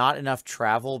 there's not enough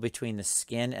travel between the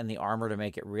skin and the armor to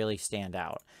make it really stand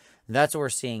out. And that's what we're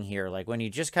seeing here. Like when you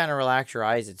just kind of relax your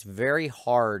eyes, it's very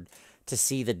hard to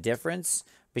see the difference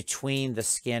between the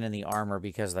skin and the armor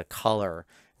because of the color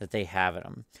that they have in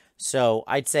them. So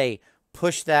I'd say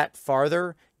push that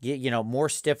farther, get, you know, more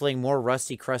stippling, more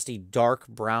rusty, crusty, dark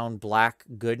brown, black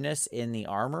goodness in the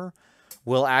armor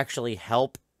will actually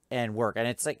help and work. And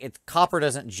it's like, copper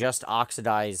doesn't just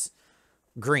oxidize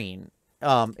green.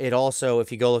 It also,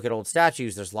 if you go look at old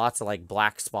statues, there's lots of like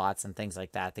black spots and things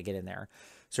like that get in there.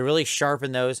 So really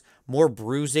sharpen those. More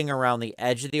bruising around the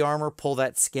edge of the armor. Pull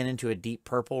that skin into a deep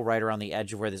purple right around the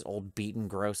edge of where this old beaten,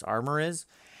 gross armor is.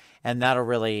 And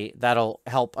that'll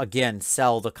help, again,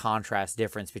 sell the contrast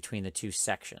difference between the two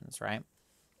sections, right?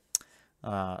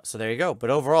 So there you go.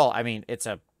 But overall, I mean, it's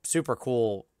a super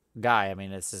cool guy. I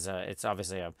mean, it's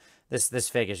obviously this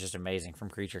fig is just amazing from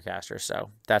Creature Caster. So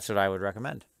that's what I would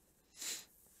recommend.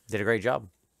 Did a great job.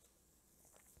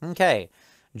 Okay.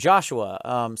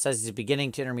 Joshua says he's a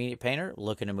beginning to intermediate painter,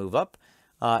 looking to move up.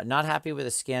 Not happy with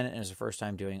his skin and is the first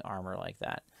time doing armor like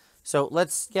that. So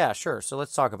yeah, sure. So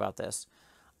let's talk about this.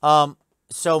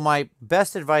 So my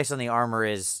best advice on the armor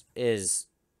is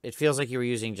it feels like you were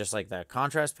using just like the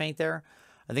contrast paint there.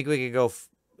 I think we could go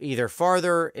either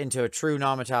farther into a true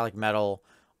non-metallic metal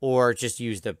or just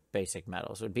use the basic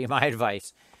metals would be my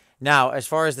advice. Now, as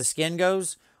far as the skin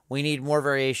goes, we need more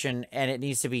variation and it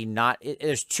needs to be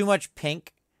there's too much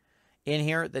pink in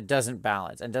here that doesn't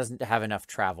balance and doesn't have enough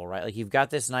travel, right? Like you've got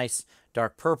this nice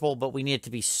dark purple, but we need it to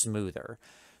be smoother.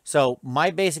 So my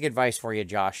basic advice for you,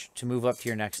 Josh, to move up to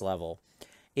your next level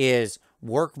is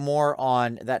work more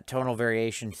on that tonal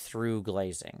variation through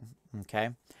glazing, okay?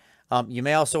 You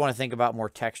may also want to think about more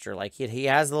texture. Like he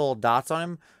has the little dots on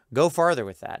him. Go farther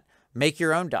with that. Make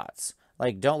your own dots.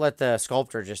 Like don't let the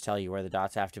sculptor just tell you where the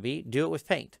dots have to be. Do it with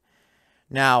paint.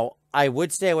 Now, I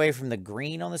would stay away from the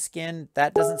green on the skin.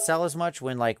 That doesn't sell as much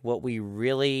when like what we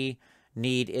really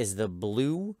need is the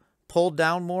blue pulled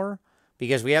down more.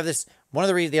 because we have this, one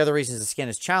of the other reasons the skin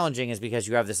is challenging is because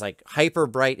you have this like hyper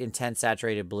bright, intense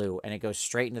saturated blue, and it goes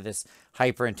straight into this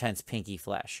hyper intense pinky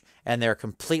flesh, and they're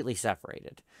completely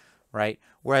separated, right?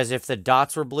 Whereas if the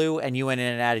dots were blue and you went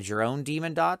in and added your own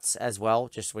demon dots as well,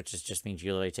 just means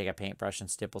you literally take a paintbrush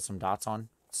and stipple some dots on,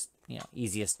 it's,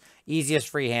 easiest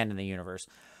freehand in the universe,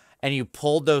 and you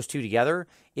pulled those two together.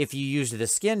 If you used the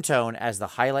skin tone as the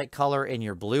highlight color in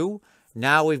your blue,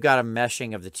 now we've got a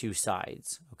meshing of the two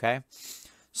sides, okay?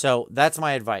 So that's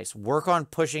my advice. Work on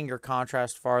pushing your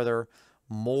contrast farther,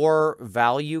 more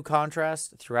value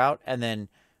contrast throughout, and then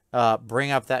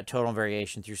bring up that tonal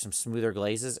variation through some smoother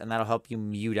glazes, and that'll help you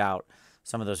mute out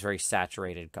some of those very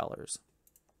saturated colors.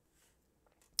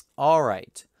 All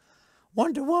right.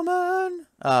 Wonder Woman.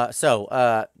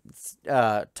 Tygo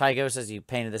says he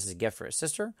painted this as a gift for his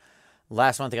sister.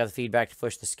 Last month, I got the feedback to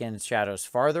push the skin shadows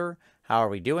farther. How are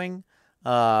we doing?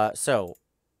 So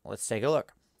let's take a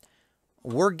look.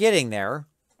 We're getting there.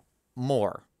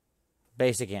 More.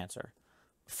 Basic answer.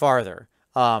 Farther.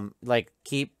 Like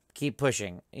keep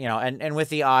pushing, you know, and with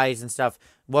the eyes and stuff,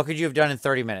 what could you have done in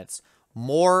 30 minutes?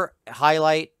 More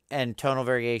highlight and tonal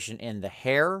variation in the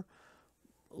hair,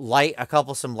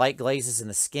 some light glazes in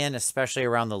the skin, especially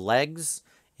around the legs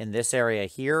in this area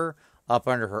here, up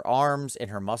under her arms, in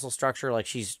her muscle structure. Like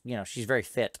she's very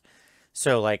fit.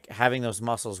 So like having those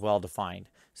muscles well defined.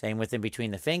 Same with in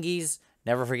between the fingies.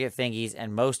 Never forget fingies,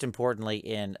 and most importantly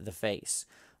in the face.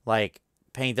 Like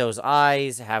paint those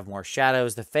eyes, have more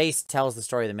shadows. The face tells the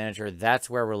story of the miniature. That's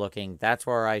where we're looking. That's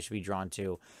where our eyes should be drawn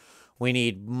to. We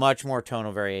need much more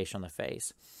tonal variation on the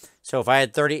face. So if I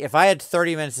had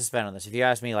 30 minutes to spend on this, if you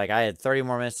ask me, like I had 30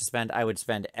 more minutes to spend, I would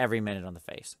spend every minute on the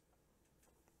face.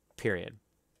 Period.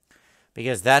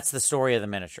 Because that's the story of the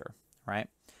miniature, right?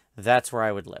 That's where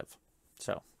I would live.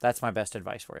 So that's my best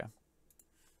advice for you.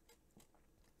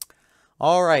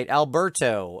 All right,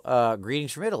 Alberto,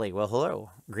 greetings from Italy. Well,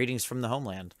 hello. Greetings from the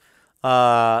homeland.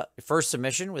 First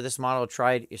submission with this model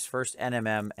tried his first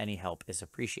NMM. Any help is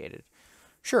appreciated.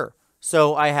 Sure.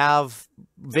 So I have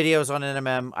videos on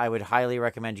NMM. I would highly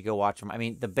recommend you go watch them. I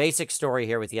mean, the basic story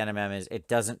here with the NMM is it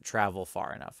doesn't travel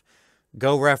far enough.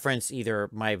 Go reference either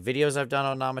my videos I've done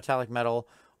on non-metallic metal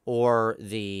or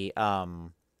the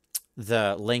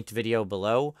linked video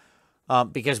below.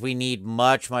 Because we need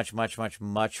much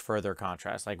further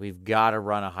contrast. Like we've got to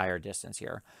run a higher distance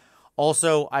here.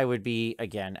 Also, I would be,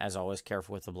 again, as always,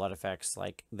 careful with the blood effects.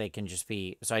 Like they can just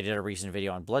be, so I did a recent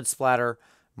video on blood splatter.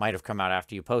 Might have come out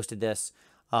after you posted this.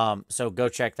 So go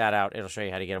check that out. It'll show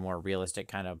you how to get a more realistic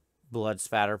kind of blood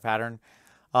spatter pattern.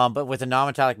 But with a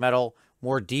non-metallic metal,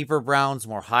 more deeper browns,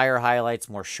 more higher highlights,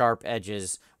 more sharp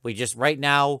edges. We just, right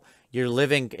now, you're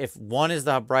living, if 1 is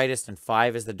the brightest and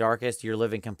 5 is the darkest, you're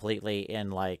living completely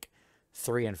in like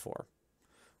 3 and 4.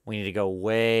 We need to go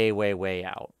way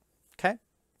out. Okay?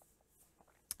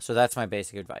 So that's my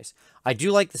basic advice. I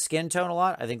do like the skin tone a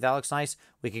lot. I think that looks nice.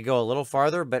 We could go a little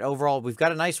farther, but overall, we've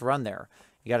got a nice run there.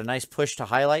 You got a nice push to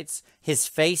highlights. His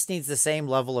face needs the same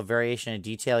level of variation and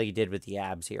detail you did with the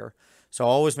abs here. So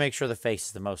always make sure the face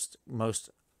is the most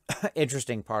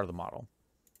interesting part of the model.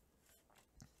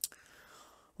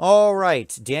 All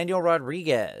right, Daniel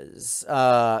Rodriguez.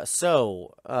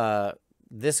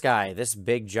 This guy, this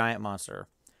big giant monster.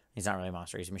 He's not really a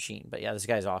monster, he's a machine. But yeah, this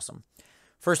guy's awesome.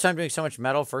 First time doing so much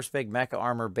metal. First big mecha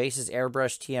armor. Bases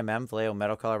airbrush TMM, Vallejo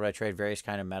metal color, but I trade various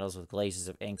kind of metals with glazes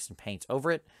of inks and paints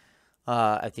over it.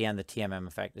 At the end, the TMM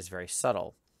effect is very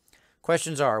subtle.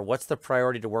 Questions are, what's the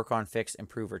priority to work on, fix,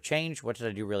 improve, or change? What did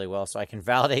I do really well so I can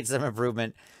validate some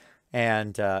improvement?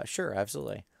 And sure,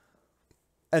 absolutely.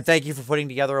 And thank you for putting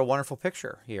together a wonderful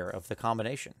picture here of the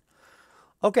combination.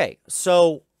 Okay,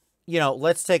 so,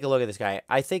 let's take a look at this guy.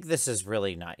 I think this is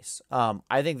really nice.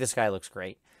 I think this guy looks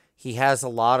great. He has a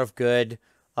lot of good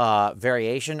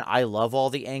variation. I love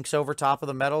all the inks over top of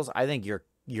the metals. I think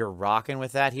you're rocking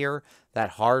with that here.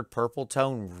 That hard purple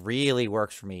tone really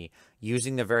works for me.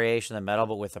 Using the variation of the metal,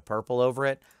 but with the purple over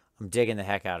it, I'm digging the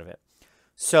heck out of it.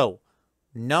 So,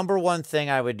 number one thing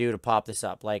I would do to pop this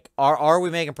up, like, are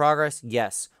we making progress?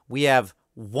 Yes. We have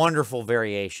wonderful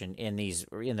variation in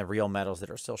the real metals that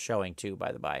are still showing too,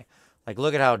 by the by. Like,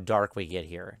 look at how dark we get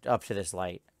here up to this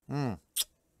light.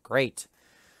 Great.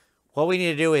 What we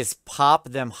need to do is pop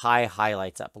them high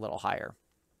highlights up a little higher.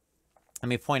 Let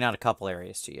me point out a couple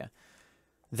areas to you.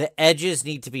 The edges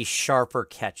need to be sharper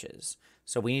catches.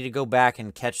 So we need to go back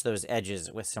and catch those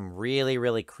edges with some really,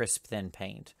 really crisp, thin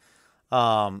paint.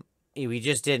 We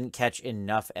just didn't catch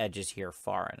enough edges here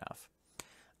far enough.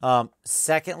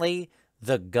 Secondly,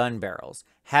 the gun barrels.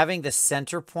 Having the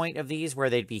center point of these where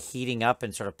they'd be heating up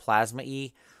and sort of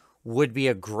plasma-y would be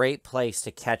a great place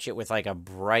to catch it with like a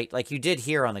bright, like you did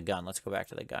here on the gun. Let's go back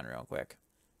to the gun real quick.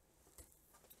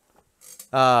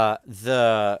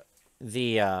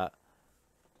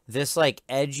 This like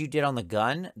edge you did on the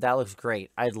gun, that looks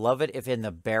great. I'd love it if in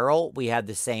the barrel we had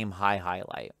the same high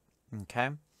highlight.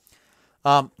 Okay.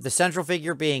 The central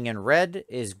figure being in red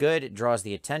is good. It draws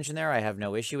the attention there. I have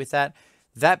no issue with that.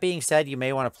 That being said, you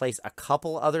may want to place a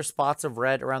couple other spots of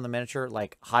red around the miniature,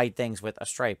 like hide things with a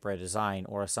stripe red design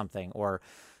or something, or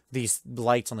these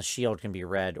lights on the shield can be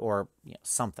red or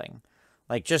something.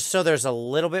 Like just so there's a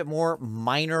little bit more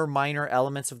minor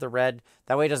elements of the red.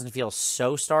 That way it doesn't feel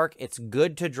so stark. It's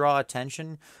good to draw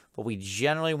attention, but we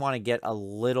generally want to get a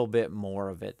little bit more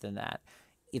of it than that.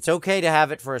 It's okay to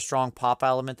have it for a strong pop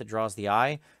element that draws the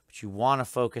eye, but you want to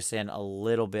focus in a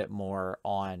little bit more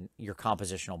on your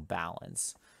compositional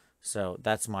balance. So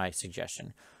that's my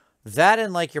suggestion. That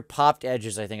and like your popped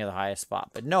edges, I think, are the highest spot.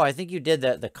 But no, I think you did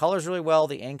the colors really well.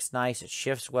 The ink's nice. It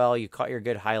shifts well. You caught your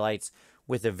good highlights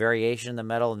with the variation in the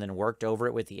metal and then worked over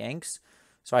it with the inks.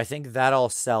 So I think that all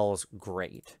sells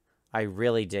great. I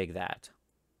really dig that.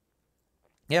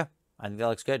 Yeah, I think that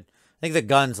looks good. I think the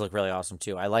guns look really awesome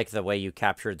too. I like the way you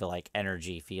captured the like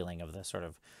energy feeling of the sort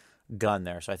of gun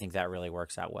there. So I think that really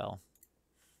works out well.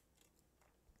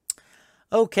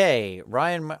 Okay,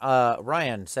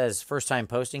 Ryan says, first time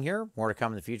posting here. More to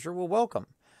come in the future. Well, welcome.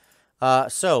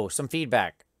 So, some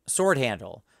feedback. Sword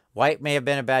handle. White may have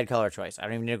been a bad color choice. I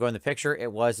don't even need to go in the picture.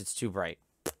 It was. It's too bright.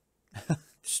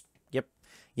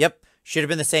 Yep. Should have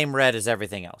been the same red as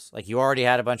everything else. Like, you already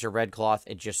had a bunch of red cloth.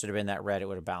 It just should have been that red. It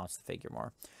would have balanced the figure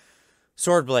more.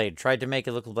 Sword blade. Tried to make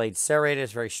it look like the blade serrated.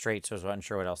 It's very straight, so I wasn't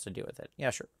sure what else to do with it.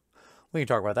 Yeah, sure. We can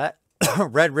talk about that.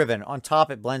 Red ribbon. On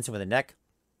top, it blends in with the neck.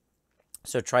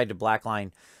 So tried to black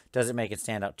line. Doesn't make it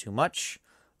stand out too much.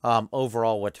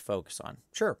 Overall, what to focus on.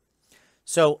 Sure.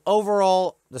 So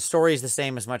overall, the story is the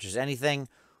same as much as anything.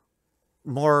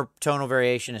 More tonal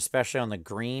variation, especially on the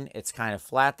green. It's kind of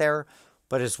flat there.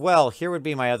 But as well, here would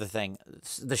be my other thing.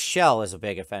 The shell is a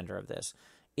big offender of this.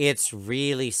 It's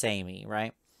really samey,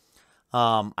 right?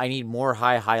 I need more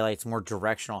high highlights, more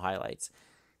directional highlights.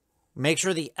 Make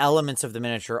sure the elements of the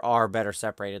miniature are better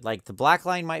separated. Like the black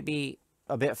line might be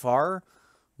a bit far.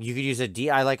 You could use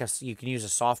you can use a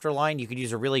softer line. You could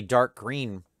use a really dark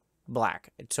green black,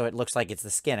 so it looks like it's the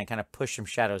skin and kind of push some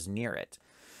shadows near it.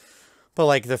 But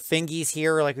like the fingies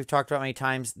here, like we've talked about many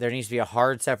times, there needs to be a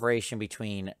hard separation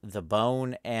between the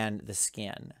bone and the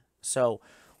skin. So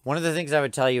one of the things I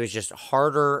would tell you is just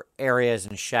harder areas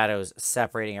and shadows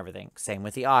separating everything. Same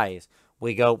with the eyes.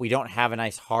 We don't have a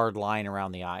nice hard line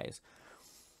around the eyes.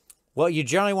 What you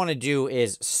generally want to do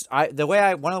is, one of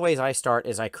the ways I start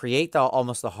is I create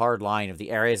almost the hard line of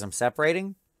the areas I'm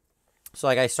separating. So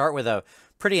like I start with a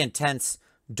pretty intense,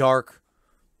 dark,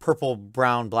 purple,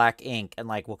 brown, black ink, and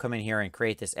like we'll come in here and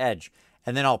create this edge.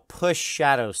 And then I'll push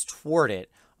shadows toward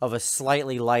it of a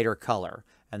slightly lighter color,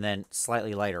 and then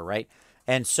slightly lighter, right?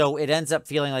 And so it ends up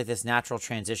feeling like this natural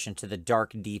transition to the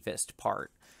dark, deepest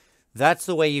part. That's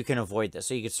the way you can avoid this.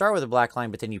 So you can start with a black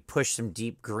line, but then you push some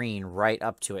deep green right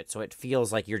up to it. So it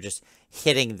feels like you're just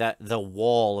hitting the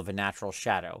wall of a natural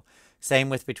shadow. Same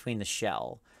with between the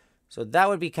shell. So that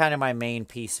would be kind of my main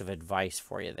piece of advice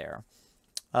for you there.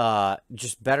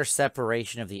 Just better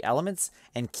separation of the elements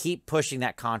and keep pushing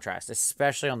that contrast,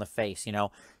 especially on the face,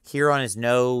 here on his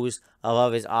nose,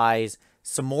 above his eyes,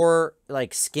 some more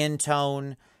like skin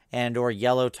tone and or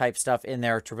yellow type stuff in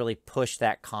there to really push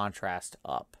that contrast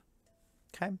up.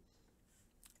 Okay.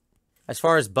 As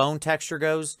far as bone texture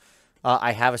goes,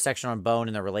 I have a section on bone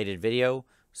in the related video.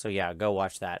 So yeah, go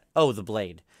watch that. Oh, the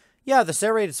blade. Yeah, the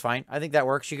serrated is fine. I think that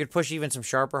works. You could push even some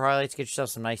sharper highlights, get yourself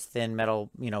some nice thin metal,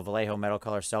 Vallejo metal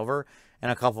color silver,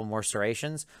 and a couple more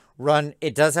serrations.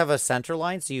 It does have a center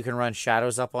line, so you can run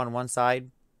shadows up on one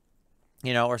side,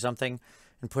 or something,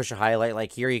 and push a highlight.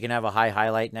 Like here, you can have a high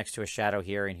highlight next to a shadow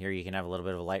here, and here you can have a little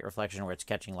bit of a light reflection where it's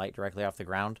catching light directly off the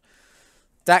ground.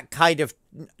 That kind of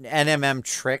NMM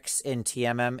tricks in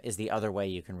TMM is the other way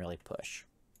you can really push.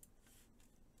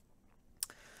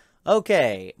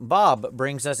 Okay, Bob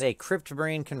brings us a Crypt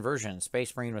Marine conversion,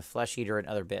 Space Marine with Flesh Eater and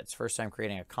other bits. First time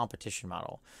creating a competition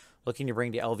model. Looking to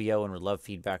bring to LVO and would love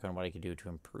feedback on what I could do to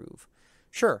improve.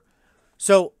 Sure.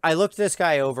 So I looked this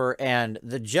guy over, and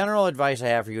the general advice I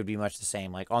have for you would be much the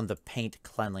same, like on the paint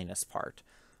cleanliness part.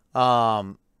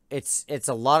 It's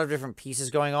a lot of different pieces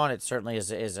going on. It certainly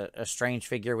is a strange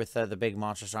figure with the big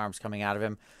monstrous arms coming out of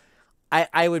him.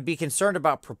 I would be concerned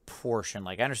about proportion.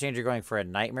 Like, I understand you're going for a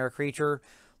nightmare creature,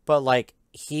 but like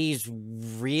he's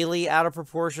really out of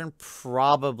proportion,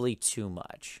 probably too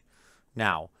much.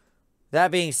 Now,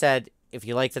 that being said, if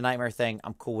you like the nightmare thing,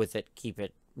 I'm cool with it. Keep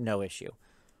it no issue.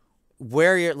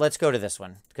 Where you're, let's go to this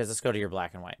one, because let's go to your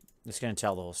black and white. It's going to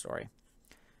tell the whole story.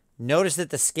 Notice that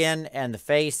the skin and the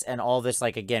face and all this,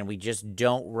 like, again, we just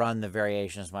don't run the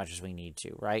variation as much as we need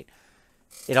to, right?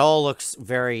 It all looks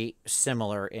very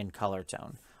similar in color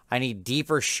tone. I need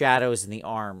deeper shadows in the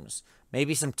arms.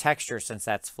 Maybe some texture since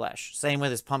that's flesh. Same with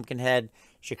his pumpkin head.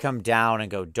 Should come down and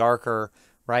go darker,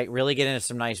 right? Really get into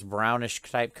some nice brownish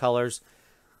type colors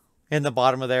in the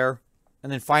bottom of there.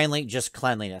 And then finally, just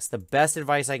cleanliness. The best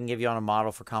advice I can give you on a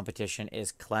model for competition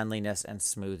is cleanliness and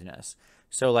smoothness.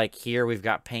 So like here, we've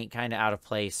got paint kind of out of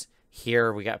place.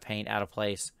 Here, we got paint out of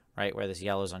place, right? Where this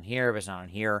yellow's on here, but it's not on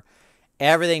here.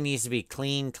 Everything needs to be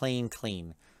clean, clean,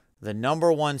 clean. The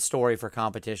number one story for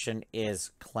competition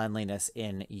is cleanliness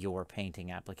in your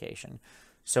painting application.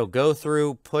 So go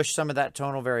through, push some of that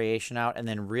tonal variation out, and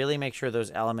then really make sure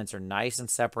those elements are nice and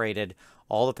separated.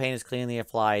 All the paint is cleanly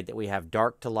applied, that we have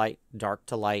dark to light,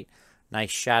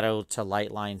 nice shadow to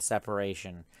light line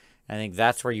separation. I think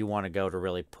that's where you want to go to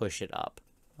really push it up.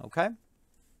 Okay?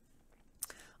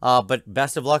 But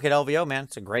best of luck at LVO, man.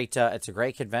 It's a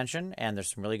great convention, and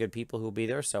there's some really good people who will be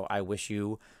there. So I wish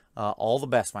you all the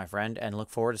best, my friend, and look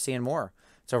forward to seeing more.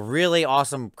 It's a really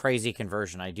awesome, crazy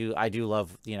conversion. I do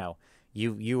love, you know,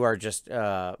 you are just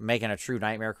making a true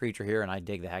nightmare creature here, and I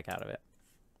dig the heck out of it.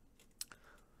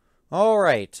 All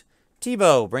right.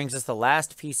 Tebow brings us the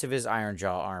last piece of his Iron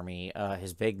Jaw army,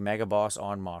 his big mega boss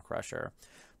on Maw Crusher.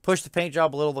 Push the paint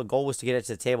job a little. The goal was to get it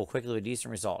to the table quickly with a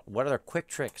decent result. What other quick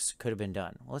tricks could have been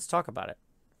done? Well, let's talk about it.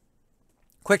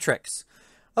 Quick tricks.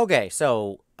 Okay,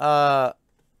 so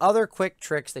other quick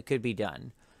tricks that could be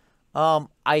done.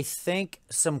 I think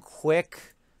some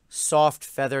quick, soft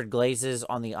feathered glazes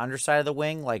on the underside of the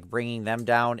wing, like bringing them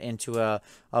down into a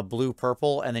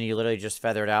blue-purple, and then you literally just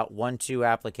feather it out 1-2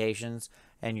 applications,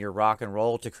 and you're rock and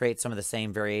roll to create some of the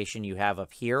same variation you have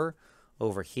up here,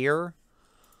 over here.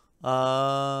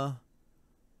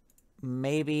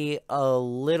 Maybe a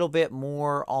little bit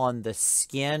more on the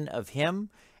skin of him,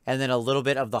 and then a little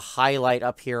bit of the highlight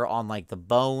up here on like the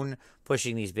bone,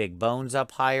 pushing these big bones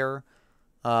up higher,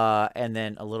 and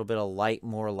then a little bit of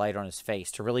more light on his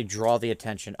face to really draw the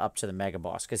attention up to the Mega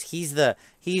Boss, because he's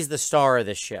the star of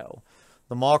this show.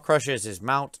 The Maw Crusher is his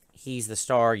mount. He's the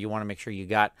star. You want to make sure you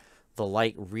got the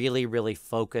light really, really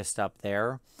focused up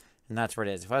there, and that's where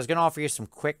it is. If I was going to offer you some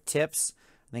quick tips,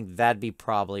 I think that'd be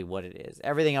probably what it is.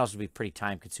 Everything else would be pretty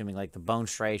time-consuming. Like the bone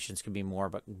striations could be more,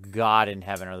 but God in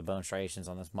heaven are the bone striations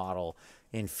on this model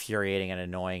infuriating and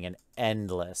annoying and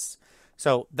endless.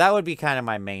 So that would be kind of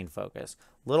my main focus.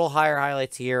 Little higher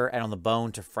highlights here and on the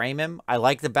bone to frame him. I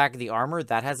like the back of the armor.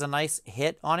 That has a nice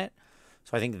hit on it.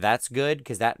 So I think that's good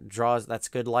because that's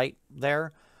good light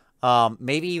there.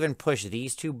 Maybe even push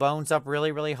these two bones up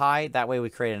really, really high. That way we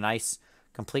create a nice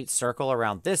complete circle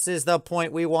around, this is the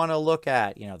point we want to look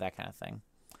at, you know, that kind of thing.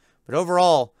 But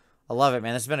overall, I love it,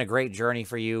 man. This has been a great journey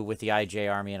for you with the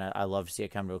IJ army, and I love to see it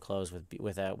come to a close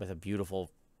with a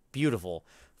beautiful, beautiful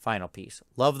final piece.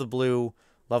 Love the blue,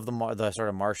 love the sort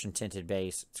of Martian tinted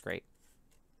base. It's great.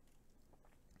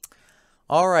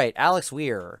 All right, Alex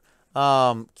Weir.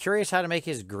 Curious how to make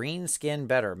his green skin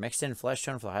better. Mixed in flesh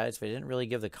tone for the highlights, but it didn't really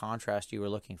give the contrast you were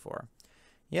looking for.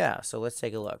 Yeah, so let's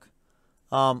take a look.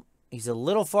 He's a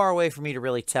little far away for me to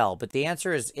really tell, but the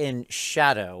answer is in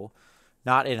shadow,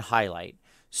 not in highlight.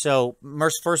 So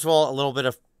first of all, a little bit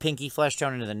of pinky flesh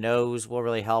tone into the nose will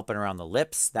really help, and around the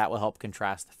lips. That will help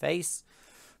contrast the face.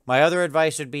 My other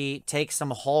advice would be take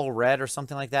some Hull red or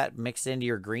something like that, mix it into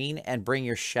your green, and bring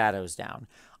your shadows down.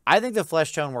 I think the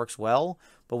flesh tone works well,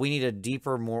 but we need a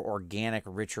deeper, more organic,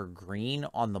 richer green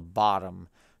on the bottom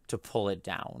to pull it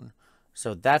down.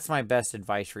 So that's my best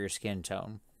advice for your skin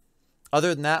tone.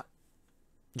 Other than that,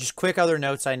 just quick other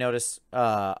notes I noticed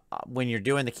when you're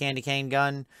doing the candy cane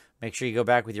gun, make sure you go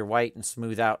back with your white and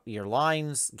smooth out your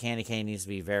lines. Candy cane needs to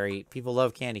be people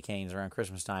love candy canes around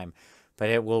Christmas time, but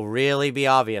it will really be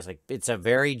obvious. Like, it's a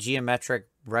very geometric,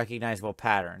 recognizable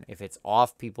pattern. If it's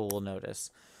off, people will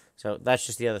notice. So that's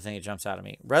just the other thing that jumps out at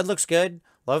me. Red looks good.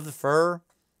 Love the fur.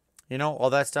 You know, all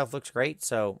that stuff looks great.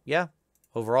 So yeah,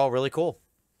 overall, really cool.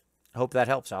 I hope that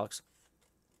helps, Alex.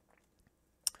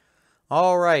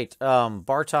 All right,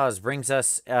 Bartosz brings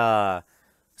us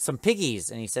some piggies,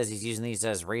 and he says he's using these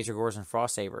as razor gores and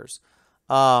frost sabers.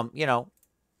 You know,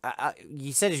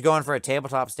 he said he's going for a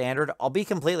tabletop standard. I'll be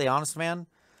completely honest, man.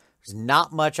 There's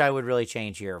not much I would really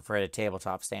change here for a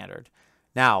tabletop standard.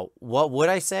 Now, what would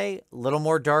I say? A little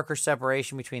more darker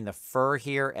separation between the fur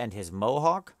here and his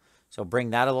mohawk. So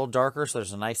bring that a little darker so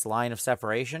there's a nice line of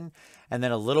separation. And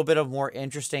then a little bit of more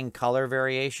interesting color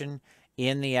variation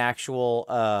in the actual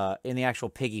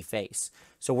piggy face.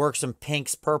 So work some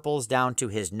pinks, purples down to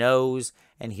his nose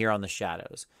and here on the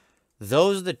shadows.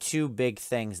 Those are the two big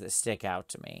things that stick out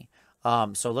to me.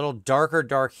 So a little darker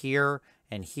dark here,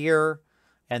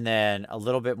 and then a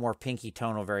little bit more pinky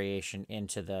tonal variation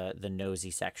into the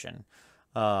nosy section,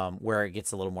 where it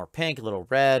gets a little more pink, a little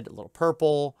red, a little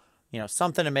purple, you know,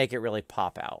 something to make it really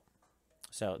pop out.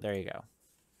 So there you go.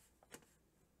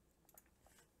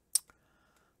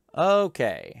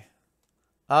 Okay.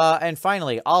 And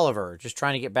finally, Oliver, just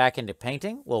trying to get back into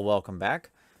painting. Well, welcome back.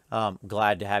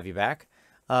 Glad to have you back.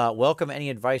 Welcome any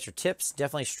advice or tips.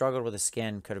 Definitely struggled with the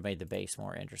skin. Could have made the base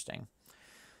more interesting.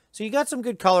 So you got some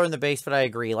good color in the base, but I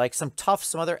agree. Like some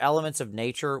other elements of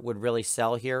nature would really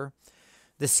sell here.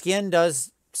 The skin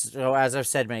does, so as I've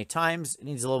said many times, it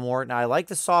needs a little more. Now, I like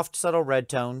the soft, subtle red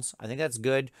tones. I think that's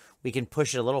good. We can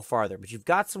push it a little farther. But you've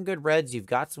got some good reds. You've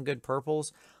got some good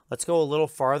purples. Let's go a little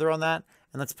farther on that,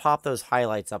 and let's pop those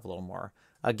highlights up a little more.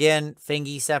 Again,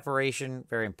 fingy separation,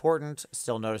 very important.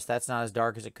 Still notice that's not as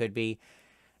dark as it could be.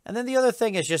 And then the other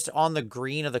thing is just on the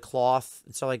green of the cloth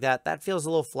and stuff like that. That feels a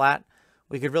little flat.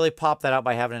 We could really pop that out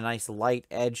by having a nice light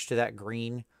edge to that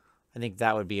green. I think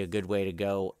that would be a good way to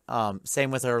go.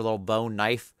 Same with her little bone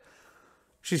knife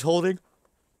she's holding.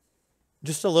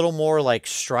 Just a little more like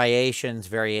striations,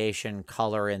 variation,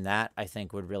 color in that, I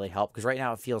think would really help. Because right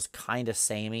now it feels kind of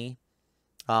samey.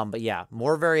 But yeah,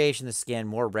 more variation in the skin,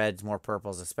 more reds, more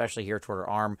purples, especially here toward her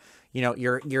arm. You know,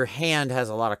 your hand has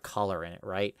a lot of color in it,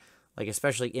 right? Like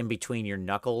especially in between your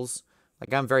knuckles.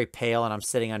 Like I'm very pale and I'm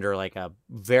sitting under like a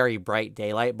very bright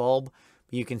daylight bulb.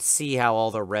 You can see how all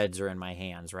the reds are in my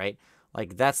hands, right?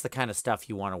 Like that's the kind of stuff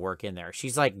you want to work in there.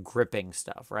 She's like gripping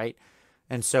stuff, right?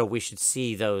 And so we should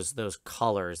see those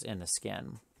colors in the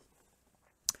skin.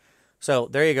 So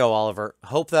there you go, Oliver.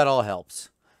 Hope that all helps.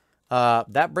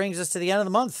 That brings us to the end of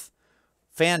the month.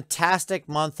 Fantastic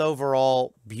month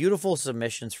overall. Beautiful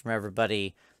submissions from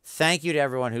everybody. Thank you to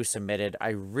everyone who submitted. I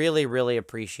really, really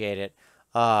appreciate it.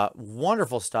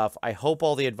 Wonderful stuff. I hope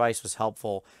all the advice was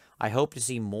helpful. I hope to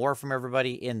see more from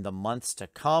everybody in the months to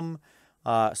come.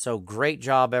 So great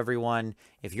job, everyone.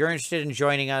 If you're interested in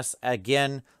joining us,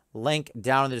 again, link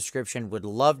down in the description. Would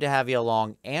love to have you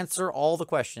along. Answer all the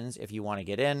questions if you want to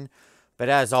get in. But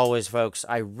as always, folks,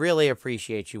 I really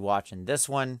appreciate you watching this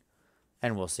one,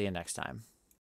 and we'll see you next time.